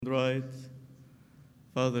right,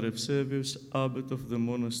 Father Eusebius, abbot of the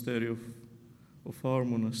monastery of our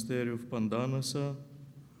monastery of Pandanasa,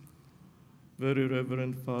 Very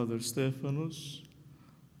Reverend Father Stephanus,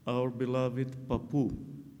 our beloved Papu.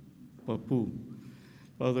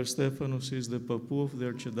 Father Stephanus is the Papu of the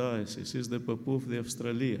Archdiocese, is the Papu of the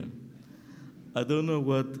Australia. I don't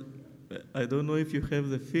know if you have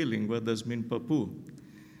the feeling what does mean Papu,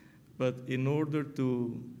 but in order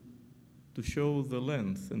to show the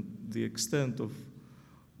length and the extent of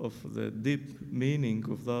the deep meaning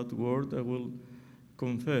of that word, I will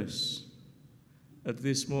confess at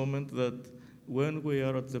this moment that when we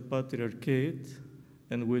are at the Patriarchate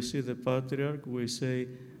and we see the Patriarch, we say,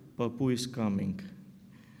 Papu is coming.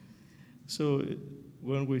 So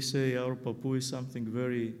when we say our Papu is something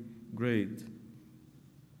very great.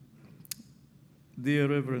 Dear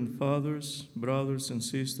Reverend Fathers, brothers and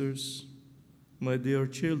sisters, my dear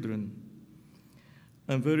children,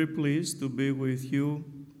 I'm very pleased to be with you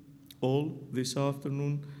all this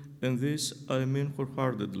afternoon, and this I mean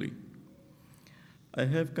wholeheartedly. I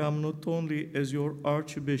have come not only as your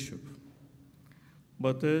Archbishop,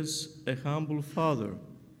 but as a humble father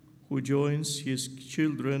who joins his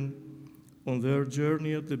children on their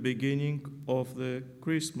journey at the beginning of the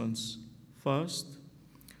Christmas fast,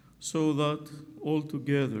 so that all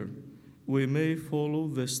together we may follow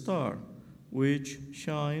the star which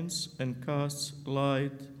shines and casts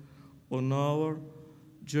light on our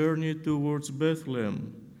journey towards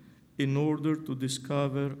Bethlehem in order to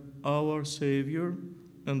discover our Savior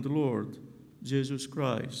and Lord, Jesus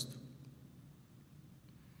Christ.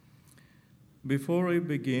 Before I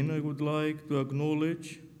begin, I would like to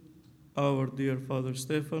acknowledge our dear Father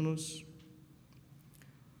Stephanus,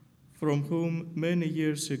 from whom many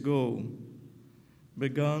years ago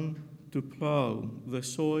began to plow the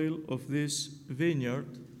soil of this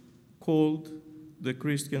vineyard called the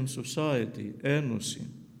Christian Society, Ένωση.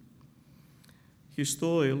 His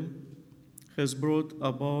toil has brought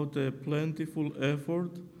about a plentiful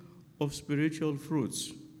effort of spiritual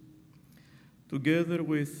fruits, together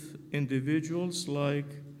with individuals like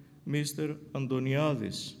Mr.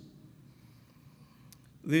 Antoniadis.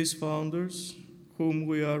 These founders, whom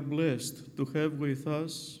we are blessed to have with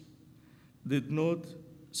us, did not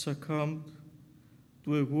succumb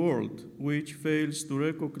to a world which fails to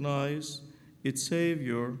recognize its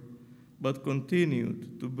Savior, but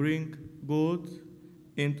continued to bring God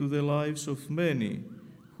into the lives of many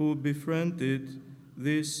who befriended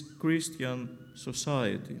this Christian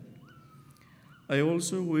society. I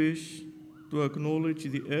also wish to acknowledge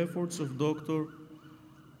the efforts of Dr.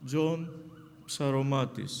 John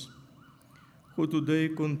Psaromatis, who today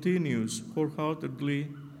continues wholeheartedly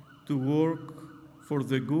to work for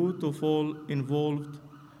the good of all involved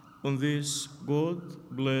on this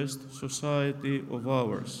God-blessed society of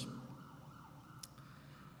ours.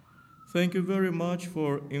 Thank you very much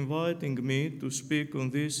for inviting me to speak on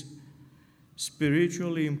this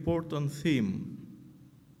spiritually important theme,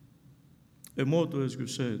 a motto, as you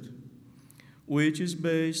said, which is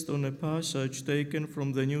based on a passage taken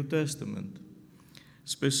from the New Testament,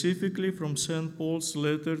 specifically from St. Paul's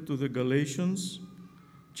letter to the Galatians,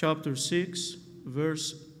 chapter 6,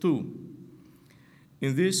 verse 2.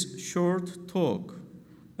 In this short talk,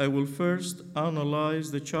 I will first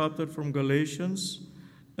analyze the chapter from Galatians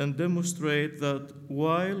and demonstrate that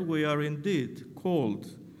while we are indeed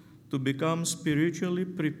called to become spiritually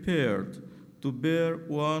prepared to bear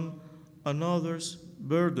one another's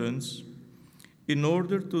burdens, in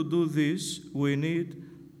order to do this, we need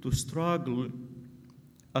to struggle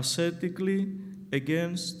ascetically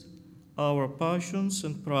against our passions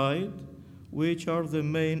and pride, which are the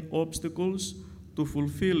main obstacles to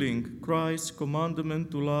fulfilling Christ's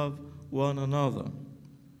commandment to love one another.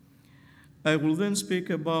 I will then speak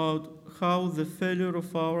about how the failure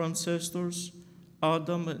of our ancestors,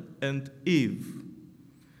 Adam and Eve,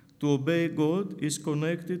 to obey God is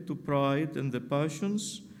connected to pride and the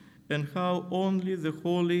passions, and how only the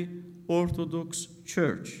Holy Orthodox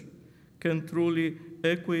Church can truly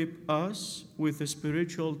equip us with the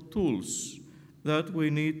spiritual tools that we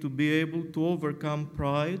need to be able to overcome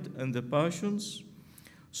pride and the passions,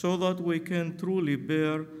 so that we can truly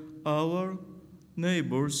bear our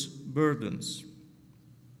neighbors' burdens.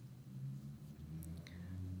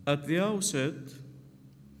 At the outset,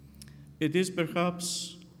 it is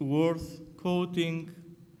perhaps worth quoting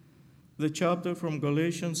the chapter from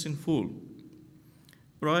Galatians in full.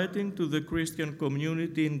 Writing to the Christian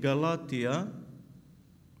community in Galatia,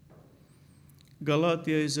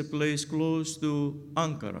 Galatia is a place close to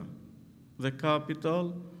Ankara, the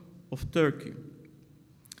capital of Turkey.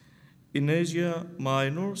 In Asia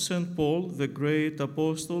Minor, St. Paul, the great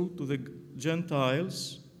apostle to the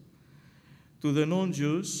Gentiles, to the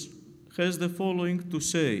non-Jews, has the following to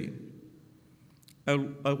say.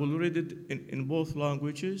 I will read it in both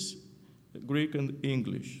languages, Greek and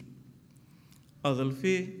English.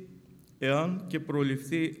 Αδελφοί, εάν και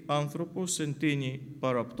προληφθεί άνθρωπος εν τίνη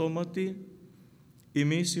παραπτώματι,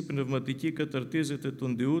 ημείς η πνευματική καταρτίζεται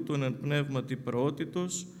τον διούτων εν πνεύματι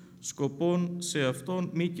πραότητος, σκοπών σε αυτόν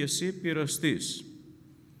μη και εσύ πειραστείς.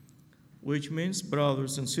 Which means,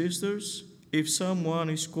 brothers and sisters, if someone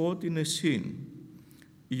is caught in a sin,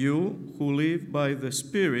 you who live by the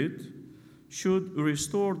Spirit should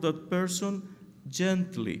restore that person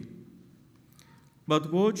gently.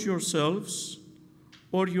 But watch yourselves,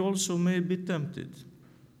 or you also may be tempted.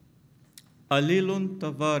 Αλλήλων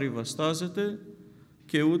τα βάρη βαστάζετε,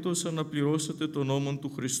 και ούτως αναπληρώσετε τον νόμον του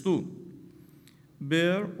Χριστού.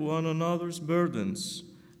 Bear one another's burdens,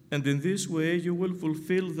 and in this way you will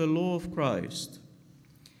fulfill the law of Christ.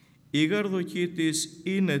 Η γαρδοκή της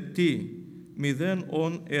είναι τι, μηδέν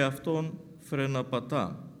ον εαυτόν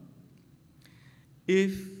φρεναπατά.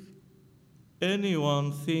 If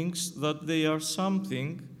anyone thinks that they are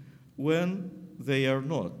something when they are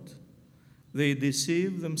not, they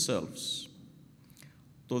deceive themselves.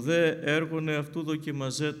 Το δε έργον εαυτού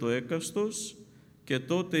δοκιμαζέ το έκαστος, και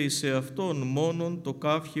τότε εις εαυτόν μόνον το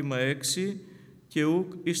καύχημα έξι, και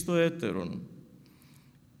ουκ εις το έτερον.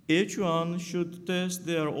 Each one should test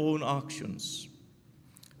their own actions.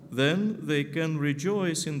 Then they can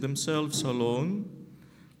rejoice in themselves alone,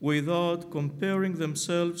 without comparing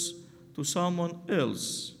themselves to someone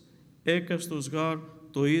else. Έκαστος γάρ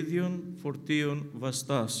το ίδιον φορτίον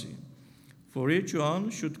βαστάσει. For each one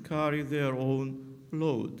should carry their own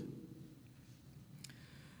load.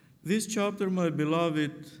 This chapter, my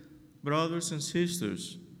beloved brothers and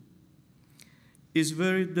sisters, is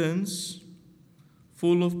very dense,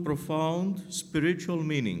 full of profound spiritual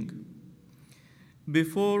meaning.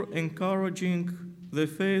 Before encouraging the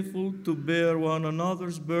faithful to bear one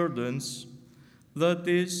another's burdens, that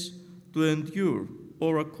is, to endure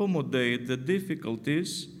or accommodate the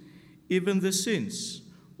difficulties, even the sins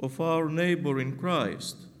of our neighbor in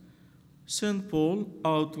Christ, St. Paul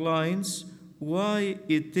outlines why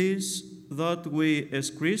it is that we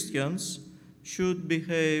as Christians should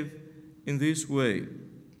behave in this way.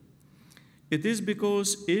 It is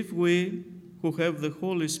because if we, who have the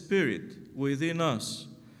Holy Spirit within us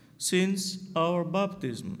since our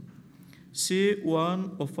baptism, see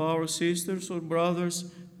one of our sisters or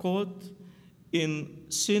brothers caught in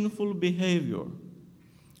sinful behavior,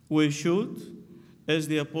 we should, as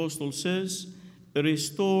the Apostle says,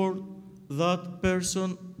 restore that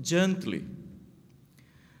person gently.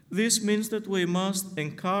 This means that we must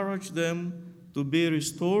encourage them to be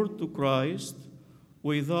restored to Christ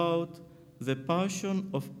without the passion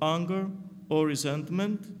of anger or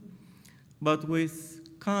resentment, but with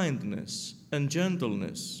kindness and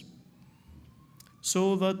gentleness,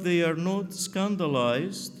 so that they are not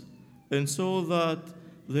scandalized and so that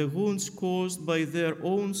the wounds caused by their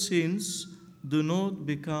own sins do not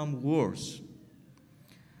become worse.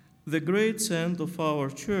 The great saint of our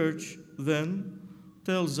church then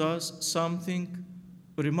tells us something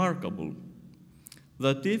remarkable,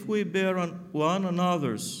 that if we bear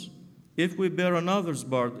another's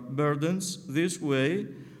burdens this way,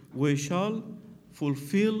 we shall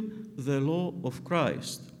fulfill the law of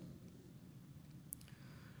Christ.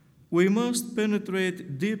 We must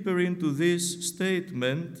penetrate deeper into this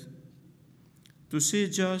statement to see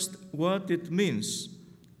just what it means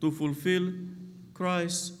to fulfill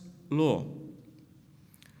Christ's law.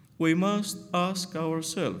 We must ask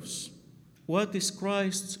ourselves, what is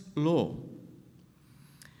Christ's law?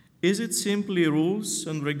 Is it simply rules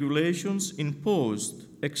and regulations imposed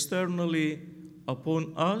externally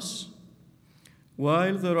upon us?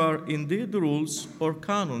 While there are indeed rules or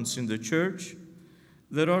canons in the Church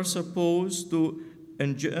that are supposed to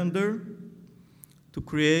engender, to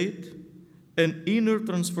create an inner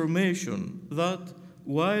transformation that,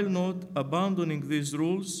 while not abandoning these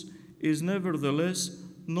rules, is nevertheless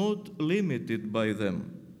not limited by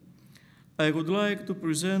them. I would like to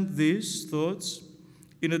present these thoughts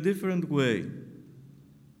in a different way.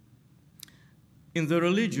 In the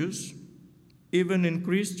religious, even in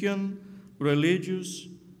Christian, religious,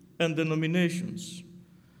 and denominations,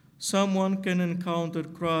 someone can encounter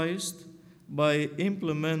Christ by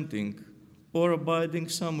implementing or abiding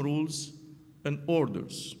some rules and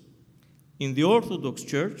orders. In the Orthodox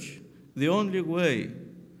Church, the only way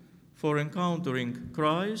for encountering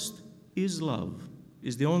Christ is love,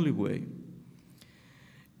 is the only way.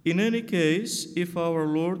 In any case, if our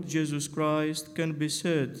Lord Jesus Christ can be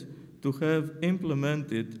said to have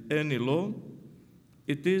implemented any law,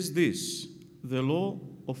 it is this, the law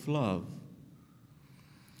of love,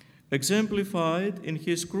 exemplified in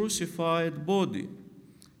his crucified body,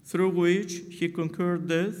 through which he conquered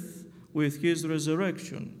death with his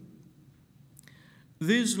resurrection.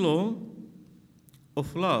 This law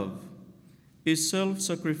of love is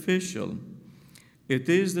self-sacrificial. It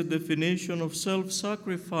is the definition of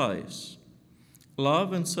self-sacrifice.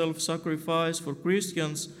 Love and self-sacrifice for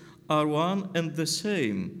Christians are one and the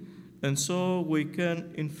same, and so we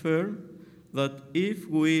can infer that if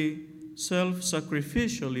we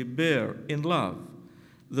self-sacrificially bear in love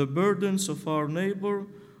the burdens of our neighbor,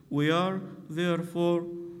 we are therefore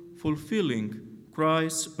fulfilling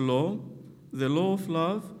Christ's law, the law of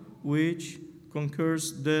love, which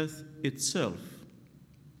conquers death itself.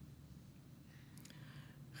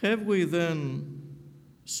 Have we then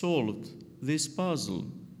solved this puzzle?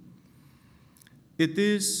 It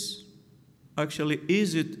is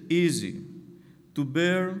easy to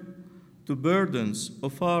bear the burdens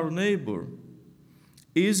of our neighbor?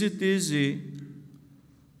 Is it easy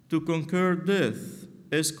to conquer death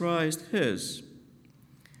as Christ has?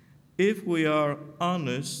 If we are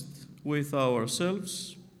honest with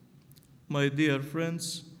ourselves, my dear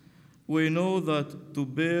friends, we know that to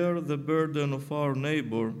bear the burden of our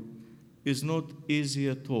neighbor is not easy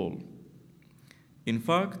at all. In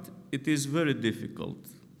fact, it is very difficult.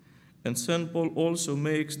 And St. Paul also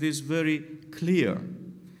makes this very clear.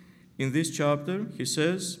 In this chapter, he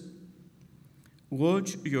says,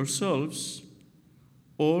 "Watch yourselves,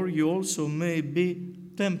 or you also may be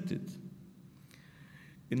tempted."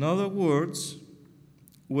 In other words,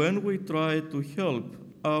 when we try to help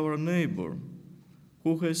our neighbor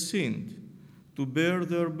who has sinned, to bear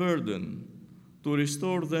their burden, to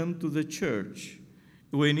restore them to the church,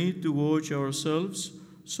 we need to watch ourselves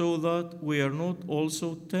so that we are not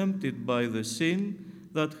also tempted by the sin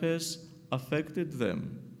that has affected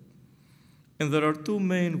them. And there are two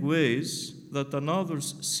main ways that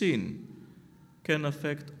another's sin can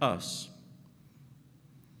affect us.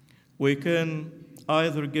 We can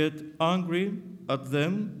either get angry at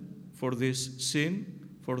them for this sin,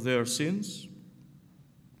 for their sins,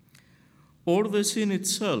 or the sin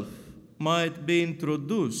itself might be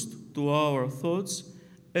introduced to our thoughts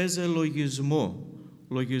as a logismo.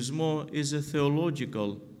 Logismo is a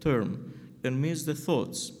theological term and means the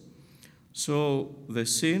thoughts. So the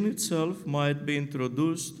sin itself might be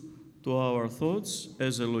introduced to our thoughts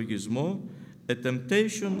as a logismo, a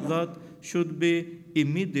temptation that should be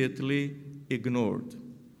immediately ignored.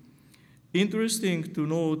 Interesting to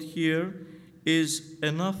note here is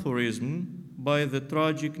an aphorism by the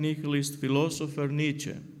tragic nihilist philosopher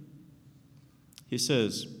Nietzsche. He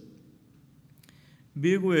says,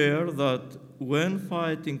 "Beware that when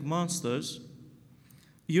fighting monsters,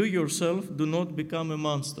 you yourself do not become a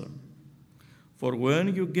monster. For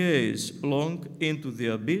when you gaze long into the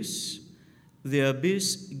abyss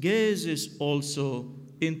gazes also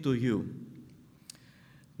into you."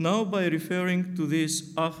 Now, by referring to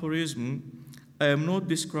this aphorism, I am not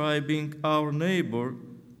describing our neighbor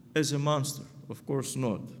as a monster, of course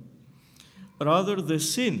not. Rather, the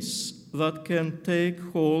sins that can take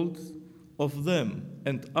hold of them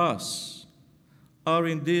and us are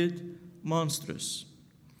indeed monstrous.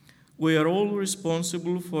 We are all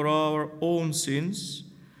responsible for our own sins,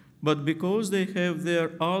 but because they have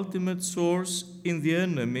their ultimate source in the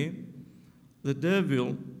enemy, the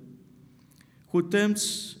devil, who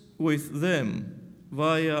tempts with them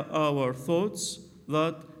via our thoughts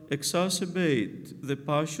that exacerbate the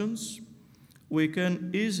passions, we can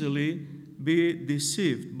easily be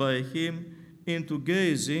deceived by him into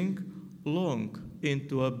gazing long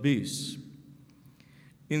into abyss.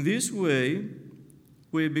 In this way,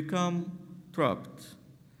 we become trapped.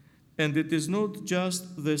 And it is not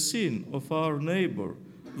just the sin of our neighbor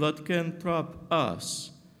that can trap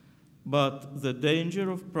us, but the danger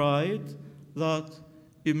of pride that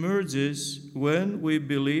emerges when we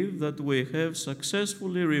believe that we have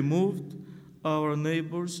successfully removed our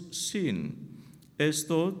neighbor's sin, as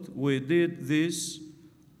thought we did this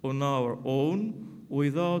on our own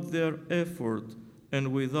without their effort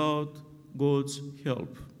and without God's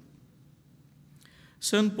help.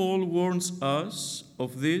 St. Paul warns us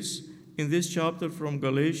of this in this chapter from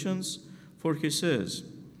Galatians, for he says,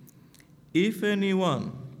 "If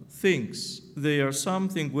anyone thinks they are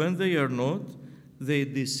something when they are not, they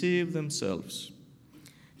deceive themselves."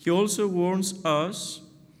 He also warns us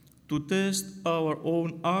to test our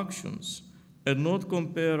own actions and not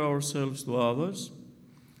compare ourselves to others,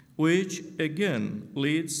 which again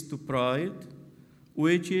leads to pride,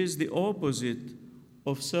 which is the opposite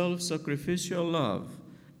of self-sacrificial love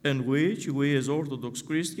and which we as Orthodox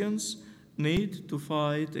Christians need to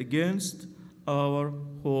fight against our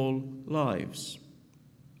whole lives.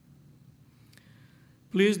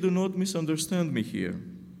 Please do not misunderstand me here.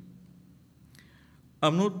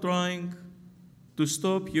 I'm not trying to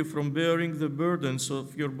stop you from bearing the burdens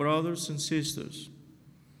of your brothers and sisters,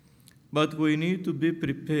 but we need to be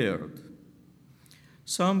prepared.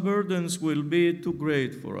 Some burdens will be too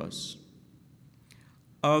great for us.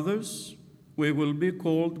 Others we will be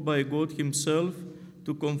called by God Himself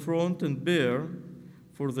to confront and bear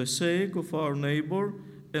for the sake of our neighbor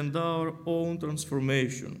and our own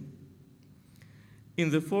transformation. In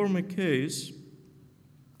the former case,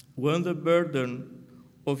 when the burden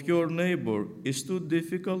of your neighbor is too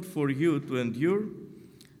difficult for you to endure,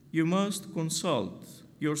 you must consult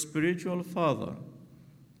your spiritual father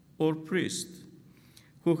or priest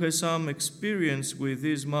who has some experience with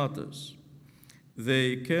these matters.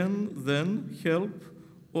 They can then help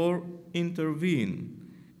or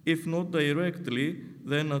intervene, if not directly,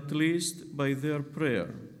 then at least by their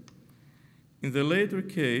prayer. In the later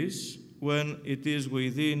case, when it is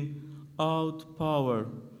within our power,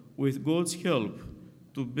 with God's help,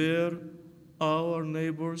 to bear our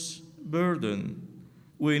neighbor's burden,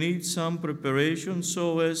 we need some preparation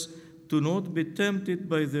so as to not be tempted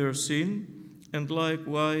by their sin, and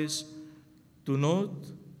likewise to not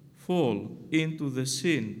fall into the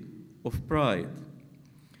sin of pride.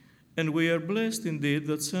 And we are blessed indeed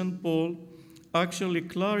that St. Paul actually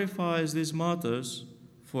clarifies these matters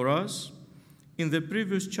for us in the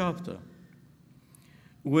previous chapter,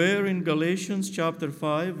 where in Galatians chapter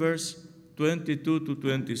 5, verse 22 to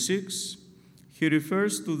 26, he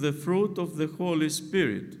refers to the fruit of the Holy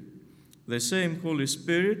Spirit. The same Holy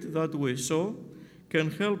Spirit that we saw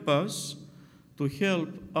can help us to help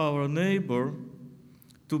our neighbor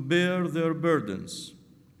to bear their burdens.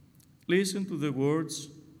 Listen to the words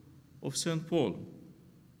of St. Paul.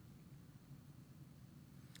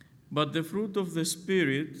 But the fruit of the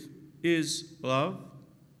Spirit is love.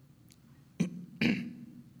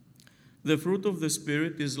 The fruit of the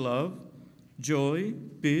Spirit is love, joy,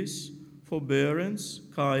 peace, forbearance,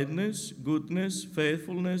 kindness, goodness,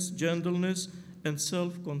 faithfulness, gentleness, and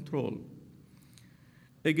self-control.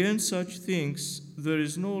 Against such things there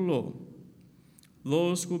is no law.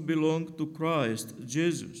 Those who belong to Christ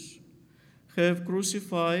Jesus have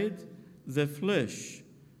crucified the flesh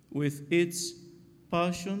with its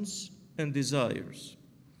passions and desires.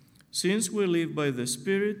 Since we live by the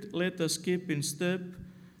Spirit, let us keep in step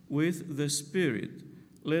with the Spirit.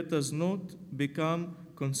 Let us not become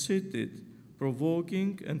conceited,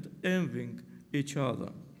 provoking and envying each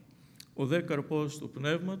other. Ο δε καρπός του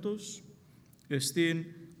Πνεύματος εστίν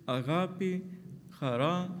αγάπη,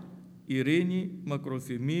 χαρά, ειρήνη,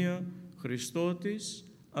 μακροθυμία, Χριστότης,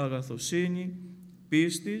 αγαθοσύνη,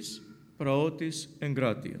 πίστης, πραότης,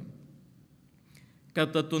 εγκράτεια.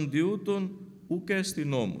 Κατά των διούτων ουκ έστι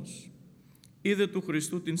νόμος. Είδε του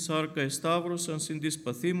Χριστού την σάρκα εσταύρωσαν συν της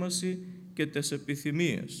παθήμαση και τες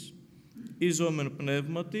επιθυμίες. Ιζόμεν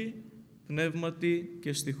πνεύματι, πνεύματι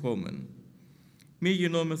και στοιχόμεν. Μη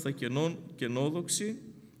γινόμεθα κενόδοξοι,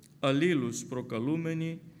 αλλήλους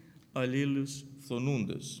προκαλούμενοι, αλλήλους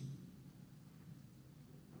φθονούντες.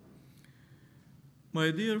 My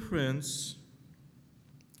dear friends,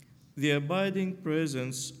 the abiding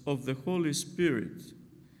presence of the Holy Spirit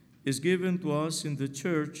is given to us in the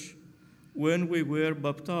Church when we were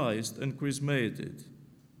baptized and chrismated.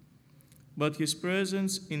 But His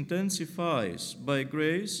presence intensifies by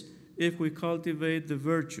grace if we cultivate the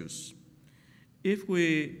virtues, if we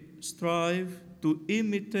strive to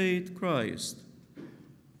imitate Christ.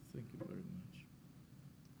 Thank you very much.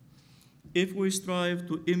 If we strive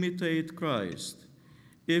to imitate Christ,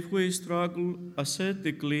 if we struggle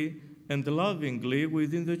ascetically and lovingly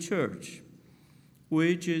within the Church,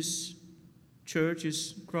 which is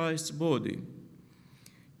Christ's body.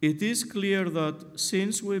 It is clear that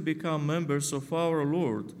since we become members of our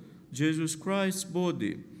Lord Jesus Christ's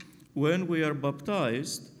body when we are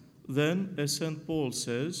baptized, then, as St. Paul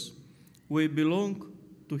says, we belong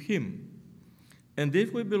to Him. And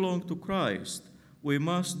if we belong to Christ, we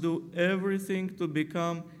must do everything to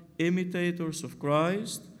become imitators of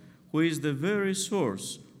Christ, who is the very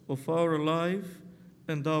source of our life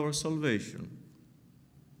and our salvation.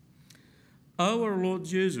 Our Lord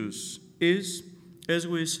Jesus is, as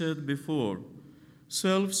we said before,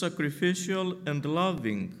 self-sacrificial and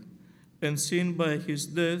loving, and seen by His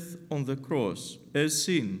death on the cross, as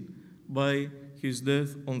seen by His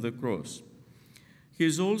death on the cross. He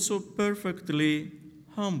is also perfectly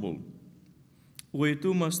humble. We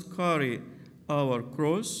too must carry our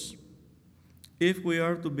cross if we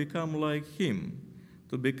are to become like Him,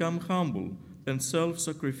 to become humble and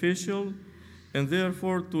self-sacrificial, and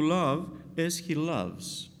therefore to love as he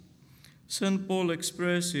loves. St. Paul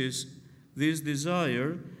expresses this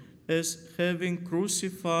desire as having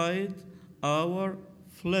crucified our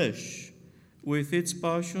flesh with its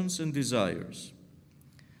passions and desires.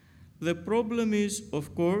 The problem is,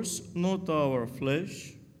 of course, not our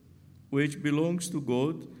flesh, which belongs to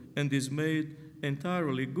God and is made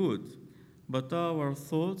entirely good, but our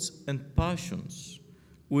thoughts and passions,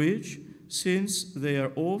 which, since they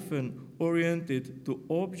are often oriented to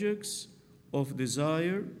objects of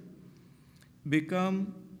desire,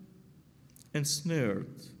 become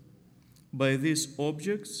ensnared by these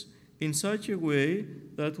objects in such a way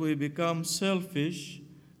that we become selfish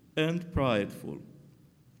and prideful.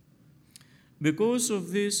 Because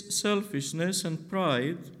of this selfishness and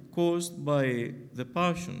pride caused by the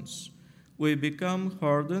passions, we become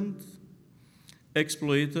hardened,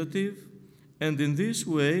 exploitative, and in this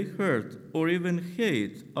way hurt or even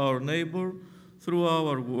hate our neighbor through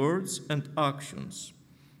our words and actions.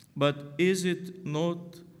 But is it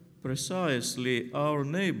not precisely our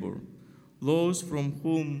neighbor, those from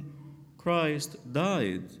whom Christ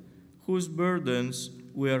died, whose burdens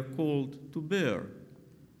we are called to bear?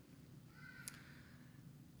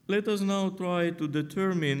 Let us now try to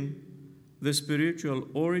determine the spiritual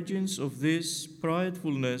origins of this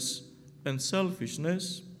pridefulness and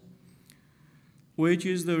selfishness, which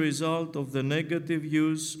is the result of the negative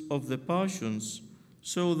use of the passions,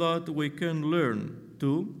 so that we can learn,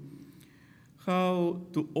 too, how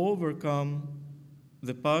to overcome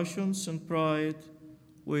the passions and pride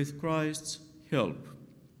with Christ's help.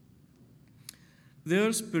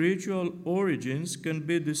 Their spiritual origins can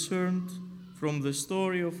be discerned from the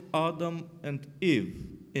story of Adam and Eve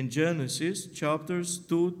in Genesis chapters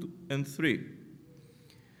 2 and 3.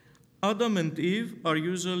 Adam and Eve are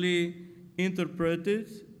usually interpreted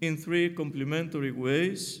in three complementary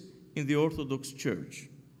ways in the Orthodox Church: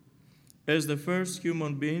 as the first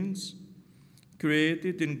human beings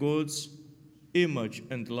created in God's image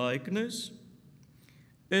and likeness,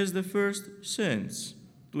 as the first saints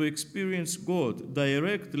to experience God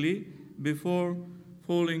directly before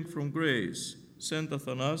falling from grace. St.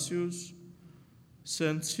 Athanasius,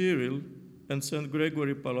 St. Cyril, and St.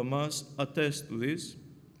 Gregory Palamas attest to this,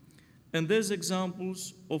 and as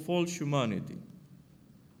examples of all humanity.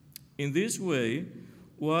 In this way,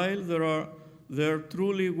 while there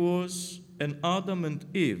truly was an Adam and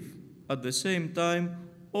Eve, at the same time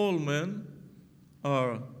all men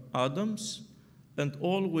are Adams and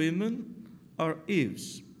all women are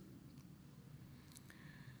Eves.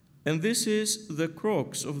 And this is the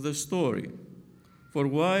crux of the story. For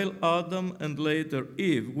while Adam and later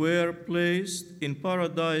Eve were placed in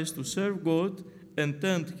paradise to serve God and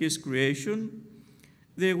tend his creation,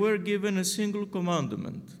 they were given a single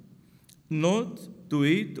commandment: not to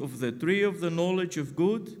eat of the tree of the knowledge of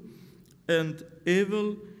good and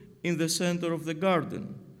evil in the center of the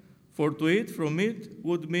garden, for to eat from it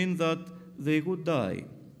would mean that they would die.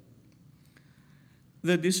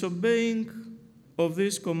 The disobeying of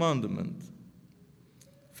this commandment,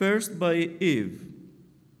 first by Eve,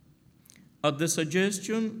 at the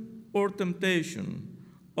suggestion or temptation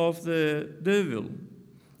of the devil,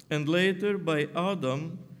 and later by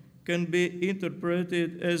Adam, can be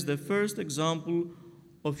interpreted as the first example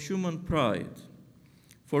of human pride.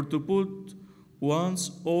 For to put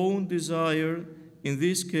one's own desire, in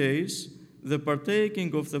this case, the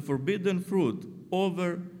partaking of the forbidden fruit,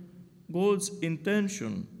 over God's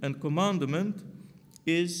intention and commandment,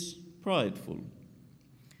 is prideful.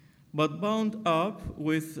 But bound up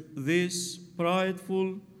with this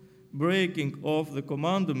prideful breaking of the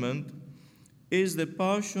commandment is the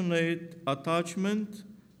passionate attachment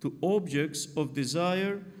to objects of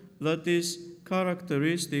desire that is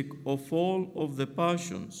characteristic of all of the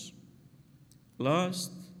passions: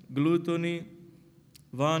 lust, gluttony,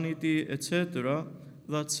 vanity, etc.,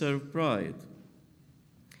 that serve pride.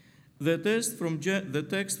 The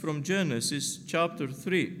text from Genesis chapter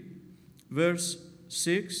 3, verse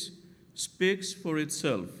 6, speaks for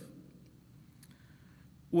itself.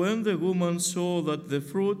 When the woman saw that the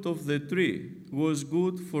fruit of the tree was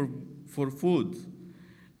good for food,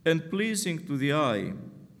 and pleasing to the eye,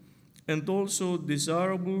 and also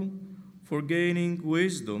desirable for gaining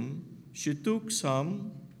wisdom, she took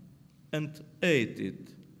some and ate it.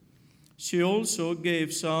 She also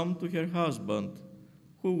gave some to her husband,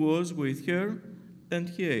 who was with her, and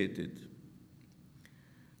he ate it.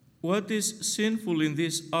 What is sinful in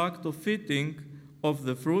this act of eating of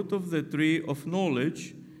the fruit of the tree of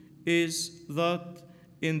knowledge is that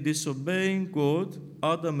in disobeying God,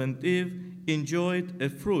 Adam and Eve enjoyed a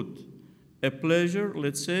fruit a pleasure,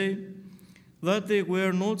 let's say, that they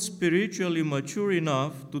were not spiritually mature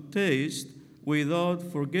enough to taste without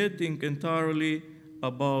forgetting entirely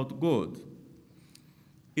about God.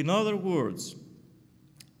 In other words,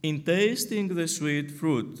 in tasting the sweet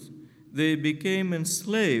fruit, they became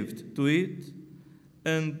enslaved to it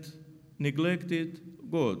and neglected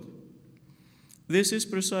God. This is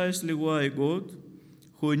precisely why God,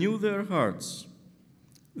 who knew their hearts,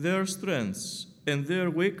 their strengths, and their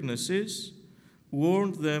weaknesses,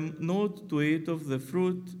 warned them not to eat of the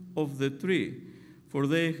fruit of the tree, for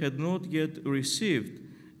they had not yet received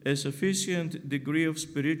a sufficient degree of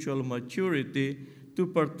spiritual maturity to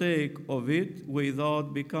partake of it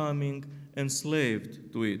without becoming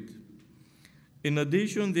enslaved to it. In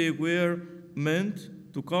addition, they were meant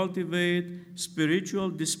to cultivate spiritual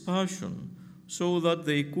dispassion so that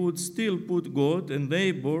they could still put God and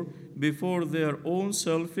neighbor before their own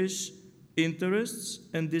selfish interests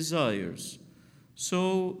and desires,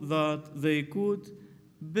 so that they could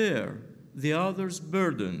bear the other's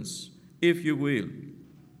burdens, if you will.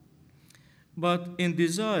 But in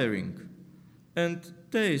desiring and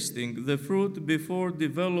tasting the fruit before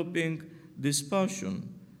developing dispassion,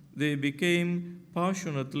 they became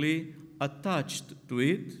passionately attached to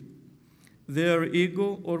it. Their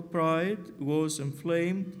ego or pride was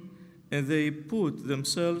inflamed, and they put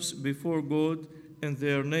themselves before God and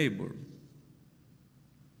their neighbor.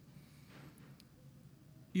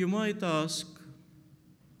 You might ask,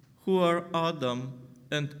 who are Adam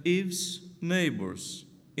and Eve's neighbors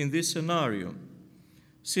in this scenario,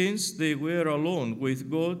 since they were alone with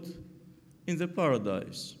God in the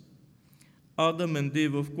paradise? Adam and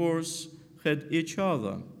Eve, of course, had each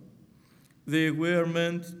other. They were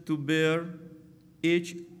meant to bear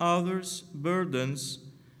each other's burdens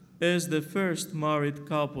as the first married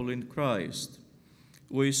couple in Christ.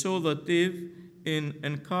 We saw that Eve, in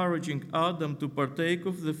encouraging Adam to partake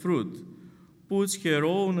of the fruit, puts her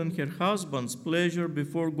own and her husband's pleasure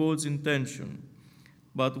before God's intention.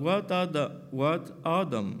 But what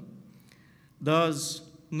Adam does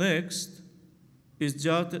next is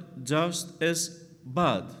just as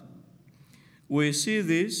bad. We see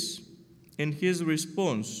this in his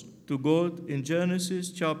response to God in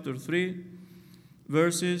Genesis chapter 3,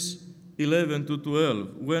 verses 11 to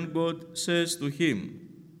 12, when God says to him,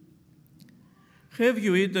 "Have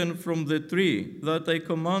you eaten from the tree that I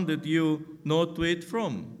commanded you not to eat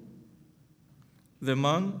from?" The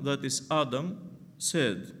man, that is Adam,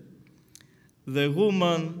 said, "The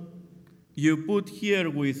woman you put here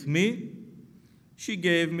with me, she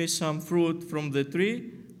gave me some fruit from the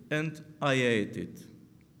tree, and I ate it."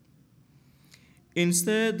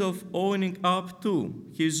 Instead of owning up to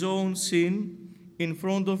his own sin in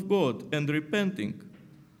front of God and repenting,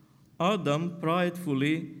 Adam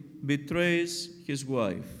pridefully betrays his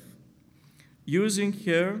wife, using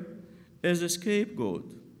her as a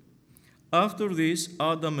scapegoat. After this,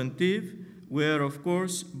 Adam and Eve were, of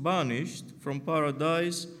course, banished from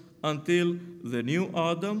paradise until the new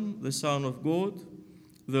Adam, the Son of God,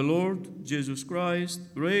 the Lord Jesus Christ,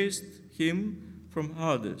 raised him from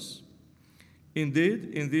Hades. Indeed,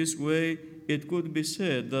 in this way, it could be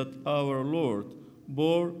said that our Lord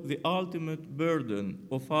bore the ultimate burden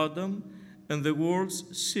of Adam and the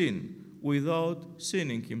world's sin without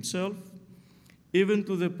sinning himself, even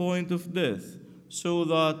to the point of death, so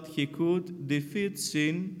that he could defeat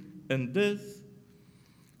sin and death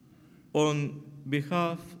on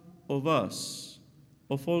behalf of us,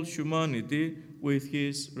 of all humanity, with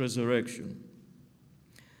his resurrection.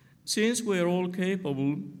 Since we are all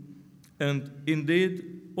capable and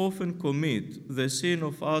indeed often commit the sin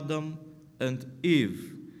of Adam and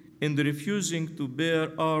Eve in refusing to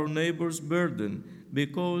bear our neighbor's burden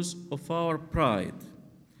because of our pride,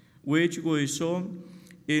 which we saw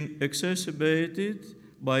exacerbated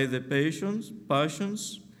by the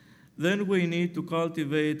passions, then we need to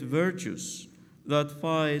cultivate virtues that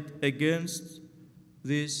fight against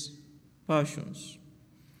these passions.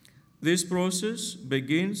 This process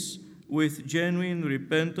begins with genuine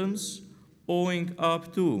repentance, owing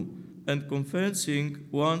up to and confessing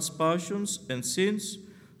one's passions and sins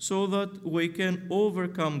so that we can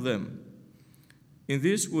overcome them. In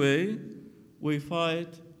this way, we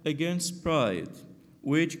fight against pride,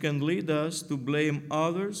 which can lead us to blame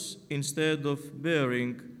others instead of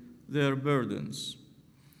bearing their burdens.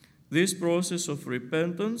 This process of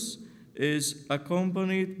repentance is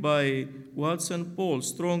accompanied by what St. Paul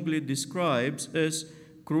strongly describes as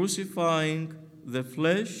crucifying the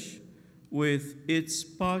flesh with its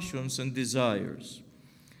passions and desires,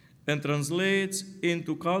 and translates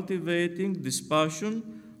into cultivating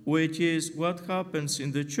dispassion, which is what happens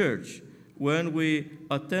in the church when we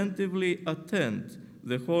attentively attend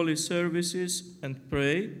the holy services and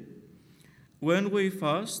pray, when we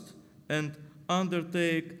fast and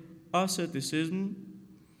undertake asceticism,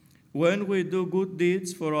 when we do good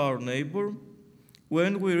deeds for our neighbor,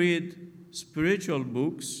 when we read spiritual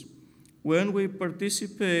books, when we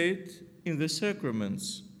participate in the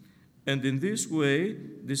sacraments. And in this way,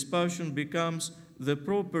 this passion becomes the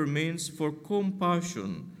proper means for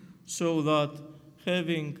compassion, so that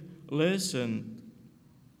having lessened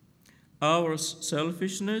our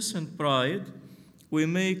selfishness and pride, we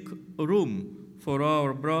make room for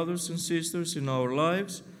our brothers and sisters in our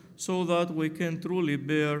lives, so that we can truly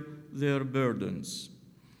bear their burdens.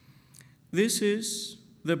 This is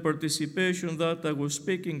the participation that I was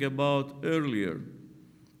speaking about earlier,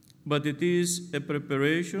 but it is a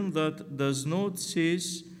preparation that does not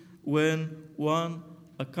cease when one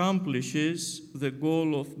accomplishes the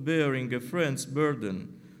goal of bearing a friend's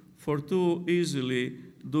burden, for too easily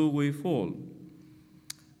do we fall.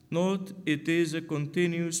 Note, it is a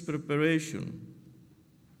continuous preparation.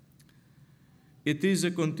 It is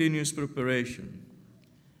a continuous preparation,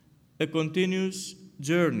 a continuous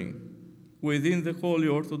journey within the Holy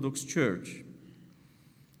Orthodox Church.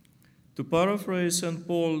 To paraphrase St.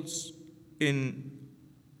 Paul's in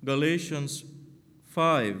Galatians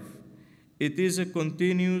 5, it is a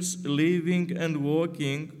continuous living and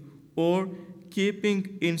walking, or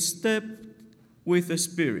keeping in step with the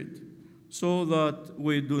Spirit, so that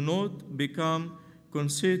we do not become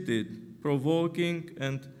conceited, provoking,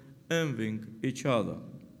 and envying each other.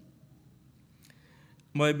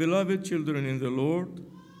 My beloved children in the Lord,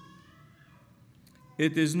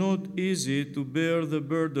 it is not easy to bear the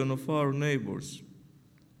burden of our neighbors,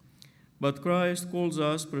 but Christ calls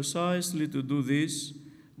us precisely to do this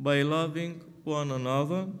by loving one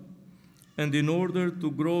another, and in order to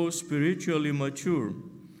grow spiritually mature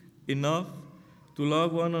enough to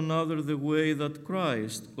love one another the way that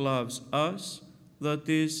Christ loves us, that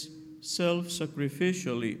is,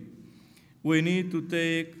 self-sacrificially, we need to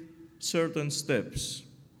take certain steps.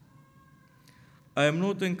 I am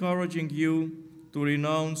not encouraging you to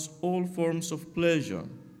renounce all forms of pleasure.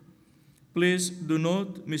 Please do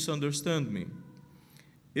not misunderstand me.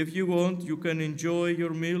 If you want, you can enjoy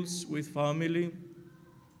your meals with family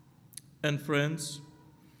and friends,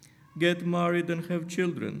 get married and have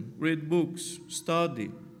children, read books,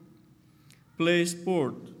 study, play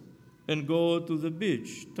sport, and go to the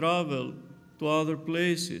beach, travel to other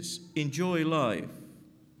places, enjoy life.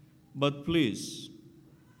 But please,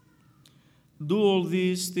 do all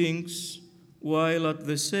these things while at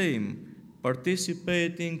the same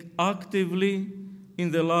participating actively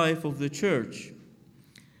in the life of the Church,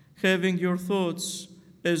 having your thoughts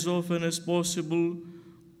as often as possible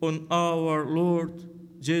on our Lord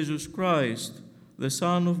Jesus Christ, the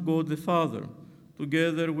Son of God the Father,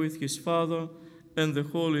 together with his Father and the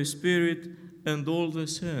Holy Spirit and all the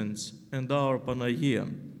saints and our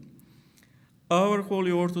Panagia. Our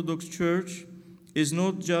Holy Orthodox Church is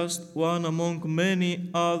not just one among many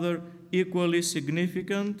other equally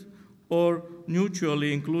significant or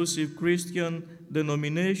mutually inclusive Christian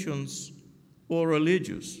denominations or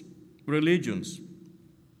religions.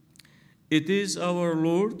 It is our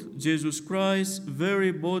Lord Jesus Christ's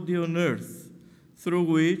very body on earth, through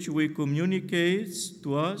which He communicates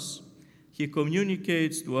to us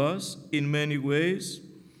in many ways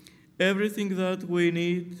everything that we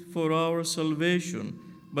need for our salvation,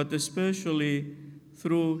 but especially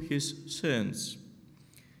through His saints.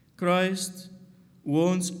 Christ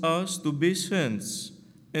wants us to be saints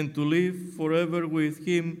and to live forever with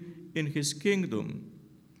Him in His kingdom.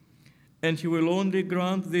 And He will only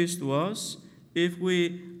grant this to us if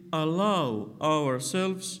we allow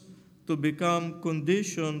ourselves to become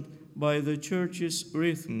conditioned by the Church's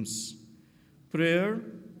rhythms: prayer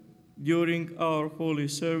during our holy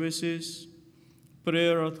services,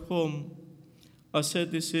 prayer at home,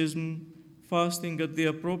 asceticism, fasting at the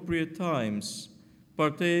appropriate times,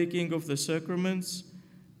 partaking of the sacraments,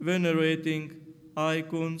 venerating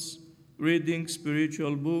icons, reading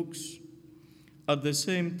spiritual books. At the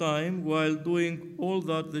same time, while doing all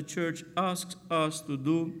that the Church asks us to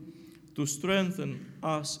do to strengthen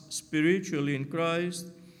us spiritually in Christ,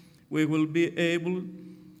 we will be able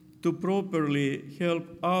to properly help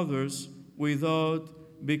others without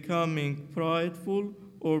becoming prideful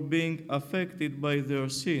or being affected by their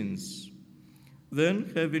sins.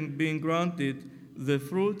 Then, having been granted the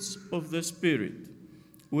fruits of the Spirit,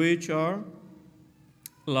 which are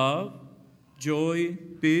love, joy,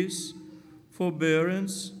 peace,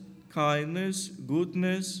 forbearance, kindness,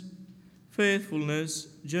 goodness, faithfulness,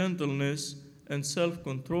 gentleness, and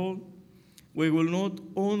self-control, we will not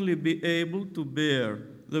only be able to bear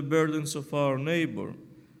the burdens of our neighbor,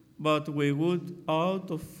 but we would,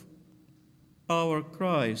 out of our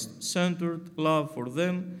Christ-centered love for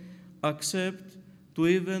them, accept to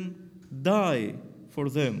even die for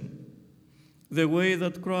them, the way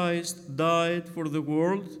that Christ died for the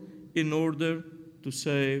world in order to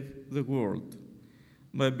save the world.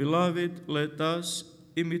 My beloved, let us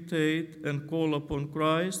imitate and call upon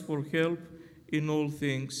Christ for help in all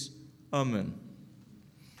things. Amen.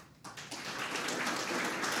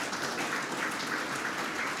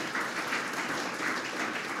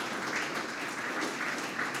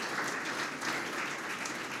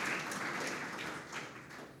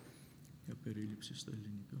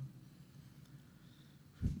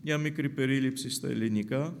 Μια μικρή περίληψη στα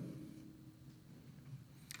ελληνικά.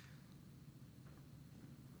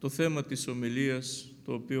 Το θέμα της ομιλίας,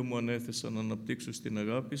 το οποίο μου ανέθεσα να αναπτύξω στην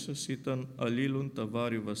αγάπη σας, ήταν «Αλλήλων τα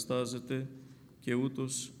βάρη βαστάζετε και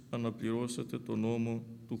ούτως αναπληρώσατε τον νόμο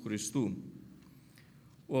του Χριστού».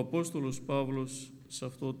 Ο Απόστολος Παύλος, σε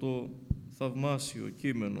αυτό το θαυμάσιο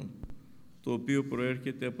κείμενο, το οποίο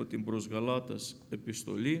προέρχεται από την προς Γαλάτας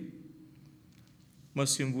επιστολή,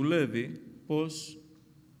 μας συμβουλεύει πώς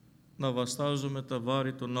να βαστάζουμε τα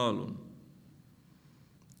βάρη των άλλων.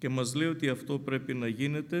 Και μας λέει ότι αυτό πρέπει να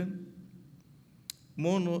γίνεται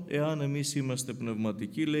μόνο εάν εμείς είμαστε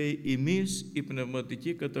πνευματικοί. Λέει, «Εμείς οι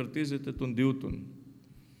πνευματικοί καταρτίζετε των τιούτων».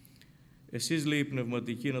 Εσείς, λέει, οι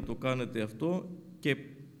πνευματικοί να το κάνετε αυτό, και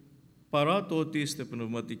παρά το ότι είστε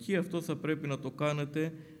πνευματικοί, αυτό θα πρέπει να το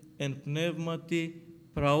κάνετε εν πνεύματι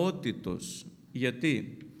πραότητος.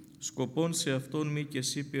 Γιατί? Σκοπόν σε αυτόν μη και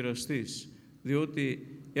εσύ πειραστείς. Διότι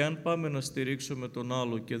εάν πάμε να στηρίξουμε τον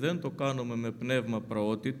άλλο και δεν το κάνουμε με πνεύμα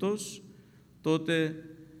πραότητος, τότε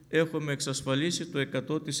έχουμε εξασφαλίσει το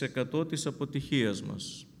 100% της αποτυχίας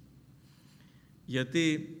μας.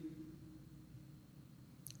 Γιατί,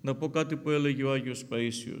 να πω κάτι που έλεγε ο Άγιος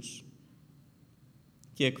Παΐσιος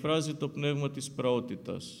και εκφράζει το πνεύμα της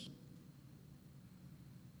πραότητας.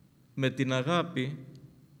 Με την αγάπη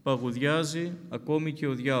παγουδιάζει ακόμη και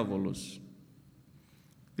ο διάβολος.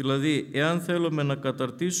 Δηλαδή, εάν θέλουμε να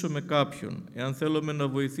καταρτήσουμε κάποιον, εάν θέλουμε να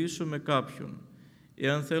βοηθήσουμε κάποιον,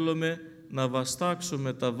 εάν θέλουμε να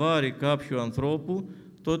βαστάξουμε τα βάρη κάποιου ανθρώπου,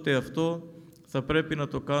 τότε αυτό θα πρέπει να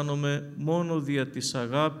το κάνουμε μόνο δια της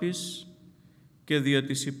αγάπης και δια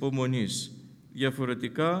της υπομονής.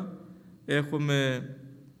 Διαφορετικά έχουμε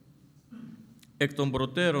εκ των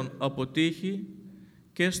προτέρων αποτύχει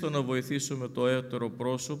και στο να βοηθήσουμε το έτερο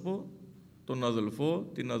πρόσωπο, τον αδελφό,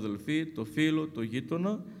 την αδελφή, το φίλο, το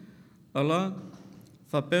γείτονα, αλλά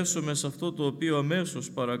θα πέσουμε σε αυτό το οποίο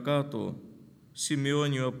αμέσως παρακάτω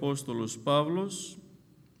σημειώνει ο Απόστολος Παύλος,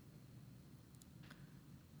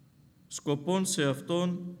 «Σκοπόν σε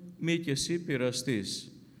αυτόν μη και εσύ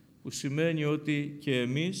πειραστείς», που σημαίνει ότι και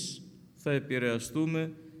εμείς θα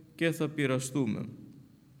επηρεαστούμε και θα πειραστούμε.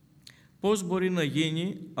 Πώς μπορεί να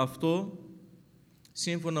γίνει αυτό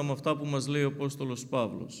σύμφωνα με αυτά που μας λέει ο Απόστολος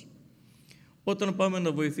Παύλος? Όταν πάμε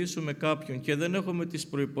να βοηθήσουμε κάποιον και δεν έχουμε τις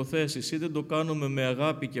προϋποθέσεις ή δεν το κάνουμε με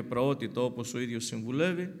αγάπη και πραότητα όπως ο ίδιος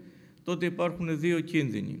συμβουλεύει, τότε υπάρχουν δύο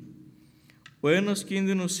κίνδυνοι. Ο ένας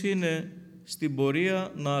κίνδυνος είναι στην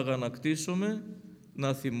πορεία να αγανακτήσουμε,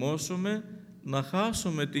 να θυμώσουμε, να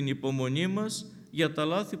χάσουμε την υπομονή μας για τα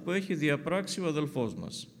λάθη που έχει διαπράξει ο αδελφός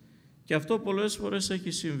μας. Και αυτό πολλές φορές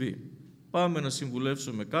έχει συμβεί. Πάμε να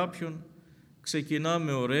συμβουλεύσουμε κάποιον,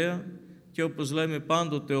 ξεκινάμε ωραία και όπως λέμε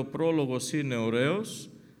πάντοτε ο πρόλογος είναι ωραίος,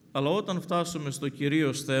 αλλά όταν φτάσουμε στο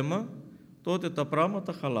κυρίως θέμα, τότε τα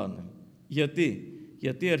πράγματα χαλάνε. Γιατί?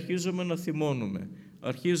 Γιατί αρχίζουμε να θυμώνουμε,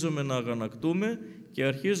 αρχίζουμε να αγανακτούμε και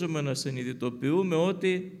αρχίζουμε να συνειδητοποιούμε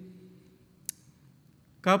ότι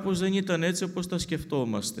κάπως δεν ήταν έτσι όπως τα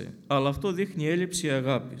σκεφτόμαστε. Αλλά αυτό δείχνει έλλειψη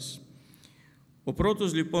αγάπης. Ο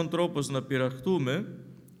πρώτος λοιπόν τρόπος να πειραχτούμε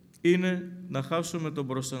είναι να χάσουμε τον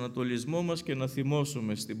προσανατολισμό μας και να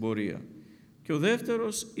θυμώσουμε στην πορεία. Και ο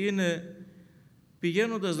δεύτερος είναι,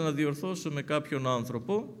 πηγαίνοντας να διορθώσουμε κάποιον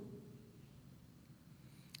άνθρωπο,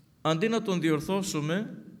 αντί να τον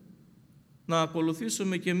διορθώσουμε, να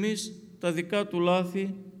ακολουθήσουμε κι εμείς τα δικά του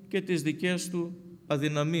λάθη και τις δικές του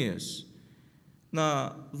αδυναμίες.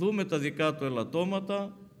 Να δούμε τα δικά του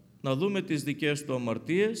ελαττώματα, να δούμε τις δικές του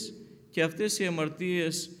αμαρτίες και αυτές οι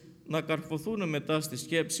αμαρτίες να καρφωθούν μετά στη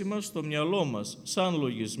σκέψη μας, στο μυαλό μας, σαν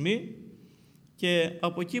λογισμοί, και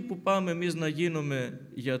από εκεί που πάμε εμείς να γίνουμε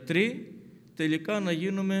γιατροί, τελικά να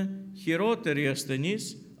γίνουμε χειρότεροι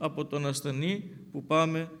ασθενείς από τον ασθενή που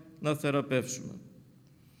πάμε να θεραπεύσουμε.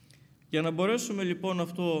 Για να μπορέσουμε λοιπόν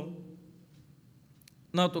αυτό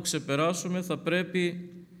να το ξεπεράσουμε, θα πρέπει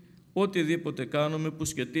οτιδήποτε κάνουμε που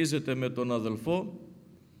σχετίζεται με τον αδελφό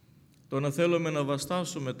Το να θέλουμε να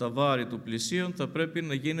βαστάσουμε τα βάρη του πλησίον θα πρέπει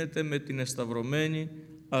να γίνεται με την εσταυρωμένη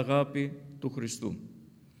αγάπη του Χριστού.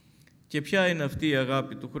 Και ποια είναι αυτή η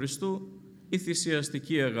αγάπη του Χριστού? Η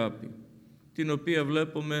θυσιαστική αγάπη, την οποία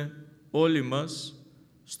βλέπουμε όλοι μας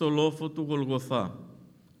στο λόφο του Γολγοθά.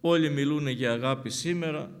 Όλοι μιλούν για αγάπη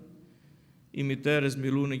σήμερα, οι μητέρες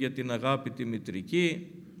μιλούν για την αγάπη τη μητρική,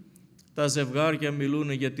 τα ζευγάρια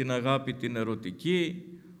μιλούν για την αγάπη την ερωτική,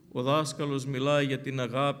 ο δάσκαλος μιλάει για την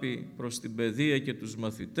αγάπη προς την παιδεία και τους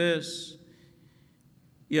μαθητές,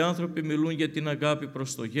 οι άνθρωποι μιλούν για την αγάπη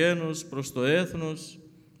προς το γένος, προς το έθνος,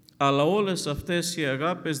 αλλά όλες αυτές οι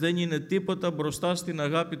αγάπες δεν είναι τίποτα μπροστά στην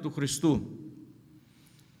αγάπη του Χριστού.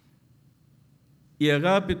 Η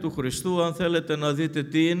αγάπη του Χριστού, αν θέλετε να δείτε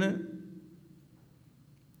τι είναι,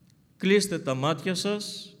 κλείστε τα μάτια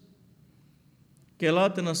σας και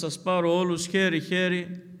ελάτε να σας πάρω όλους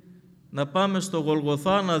χέρι-χέρι να πάμε στο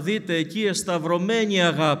Γολγοθά, να δείτε εκεί εσταυρωμένη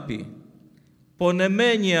αγάπη,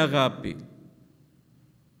 πονεμένη αγάπη.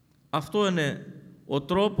 Αυτό είναι ο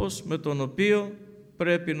τρόπος με τον οποίο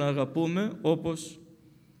πρέπει να αγαπούμε, όπως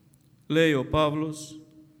λέει ο Παύλος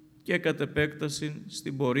και κατ' επέκταση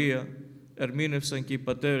στην πορεία ερμήνευσαν και οι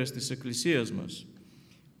πατέρες της Εκκλησίας μας.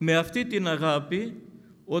 Με αυτή την αγάπη,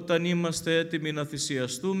 όταν είμαστε έτοιμοι να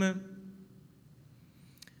θυσιαστούμε,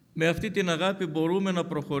 με αυτή την αγάπη μπορούμε να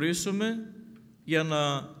προχωρήσουμε για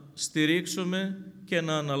να στηρίξουμε και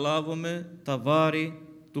να αναλάβουμε τα βάρη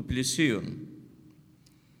του πλησίον.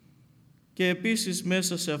 Και επίσης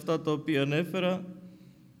μέσα σε αυτά τα οποία ανέφερα,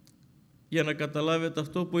 για να καταλάβετε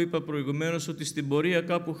αυτό που είπα προηγουμένως, ότι στην πορεία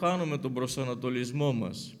κάπου χάνουμε τον προσανατολισμό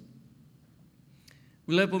μας.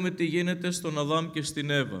 Βλέπουμε τι γίνεται στον Αδάμ και στην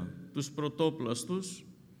Εύα, τους πρωτόπλαστους,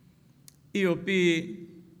 οι οποίοι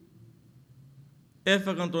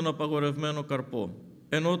έφαγαν τον απαγορευμένο καρπό.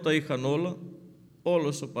 Ενώ τα είχαν όλα,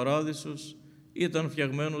 όλος ο παράδεισος ήταν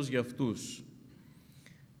φτιαγμένος για αυτούς.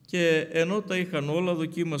 Και ενώ τα είχαν όλα,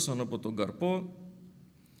 δοκίμασαν από τον καρπό,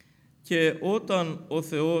 και όταν ο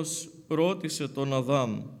Θεός ρώτησε τον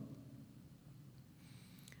Αδάμ,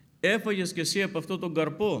 έφαγες κι εσύ από αυτό τον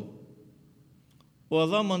καρπό? Ο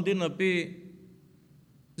Αδάμ αντί να πει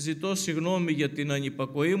ζητώ συγγνώμη για την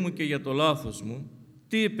ανυπακοή μου και για το λάθος μου,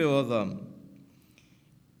 τι είπε ο Αδάμ?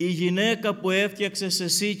 Η γυναίκα που έφτιαξες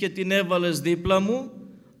εσύ και την έβαλες δίπλα μου,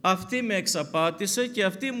 αυτή με εξαπάτησε και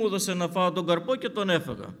αυτή μου έδωσε να φάω τον καρπό και τον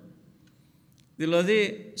έφαγα.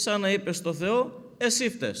 Δηλαδή, σαν να είπε στο Θεό, εσύ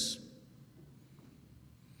φταίς.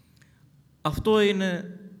 Αυτό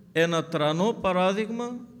είναι ένα τρανό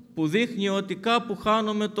παράδειγμα που δείχνει ότι κάπου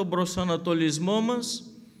χάνουμε τον προσανατολισμό μας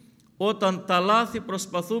όταν τα λάθη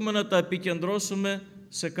προσπαθούμε να τα επικεντρώσουμε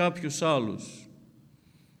σε κάποιους άλλους.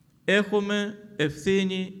 Έχουμε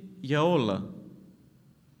ευθύνη για όλα.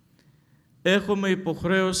 Έχουμε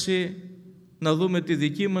υποχρέωση να δούμε τη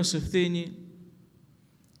δική μας ευθύνη.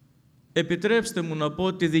 Επιτρέψτε μου να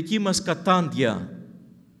πω τη δική μας κατάντια,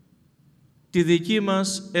 τη δική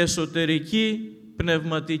μας εσωτερική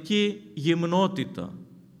πνευματική γυμνότητα,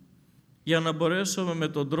 για να μπορέσουμε με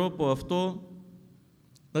τον τρόπο αυτό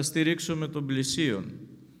να στηρίξουμε τον πλησίον.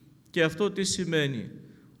 Και αυτό τι σημαίνει?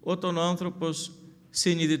 Όταν ο άνθρωπος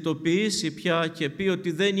συνειδητοποιήσει πια και πει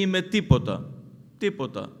ότι δεν είμαι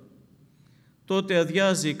τίποτα, τότε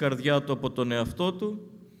αδειάζει η καρδιά του από τον εαυτό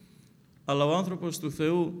του, αλλά ο άνθρωπος του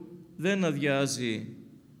Θεού δεν αδειάζει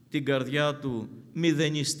την καρδιά του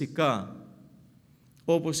μηδενιστικά,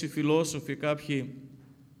 όπως οι φιλόσοφοι κάποιοι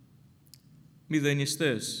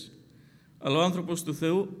μηδενιστές. Αλλά ο άνθρωπος του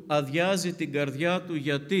Θεού αδειάζει την καρδιά του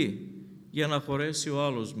γιατί? Για να χωρέσει ο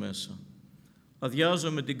άλλος μέσα.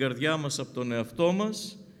 Αδειάζουμε την καρδιά μας από τον εαυτό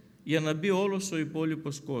μας για να μπει όλος ο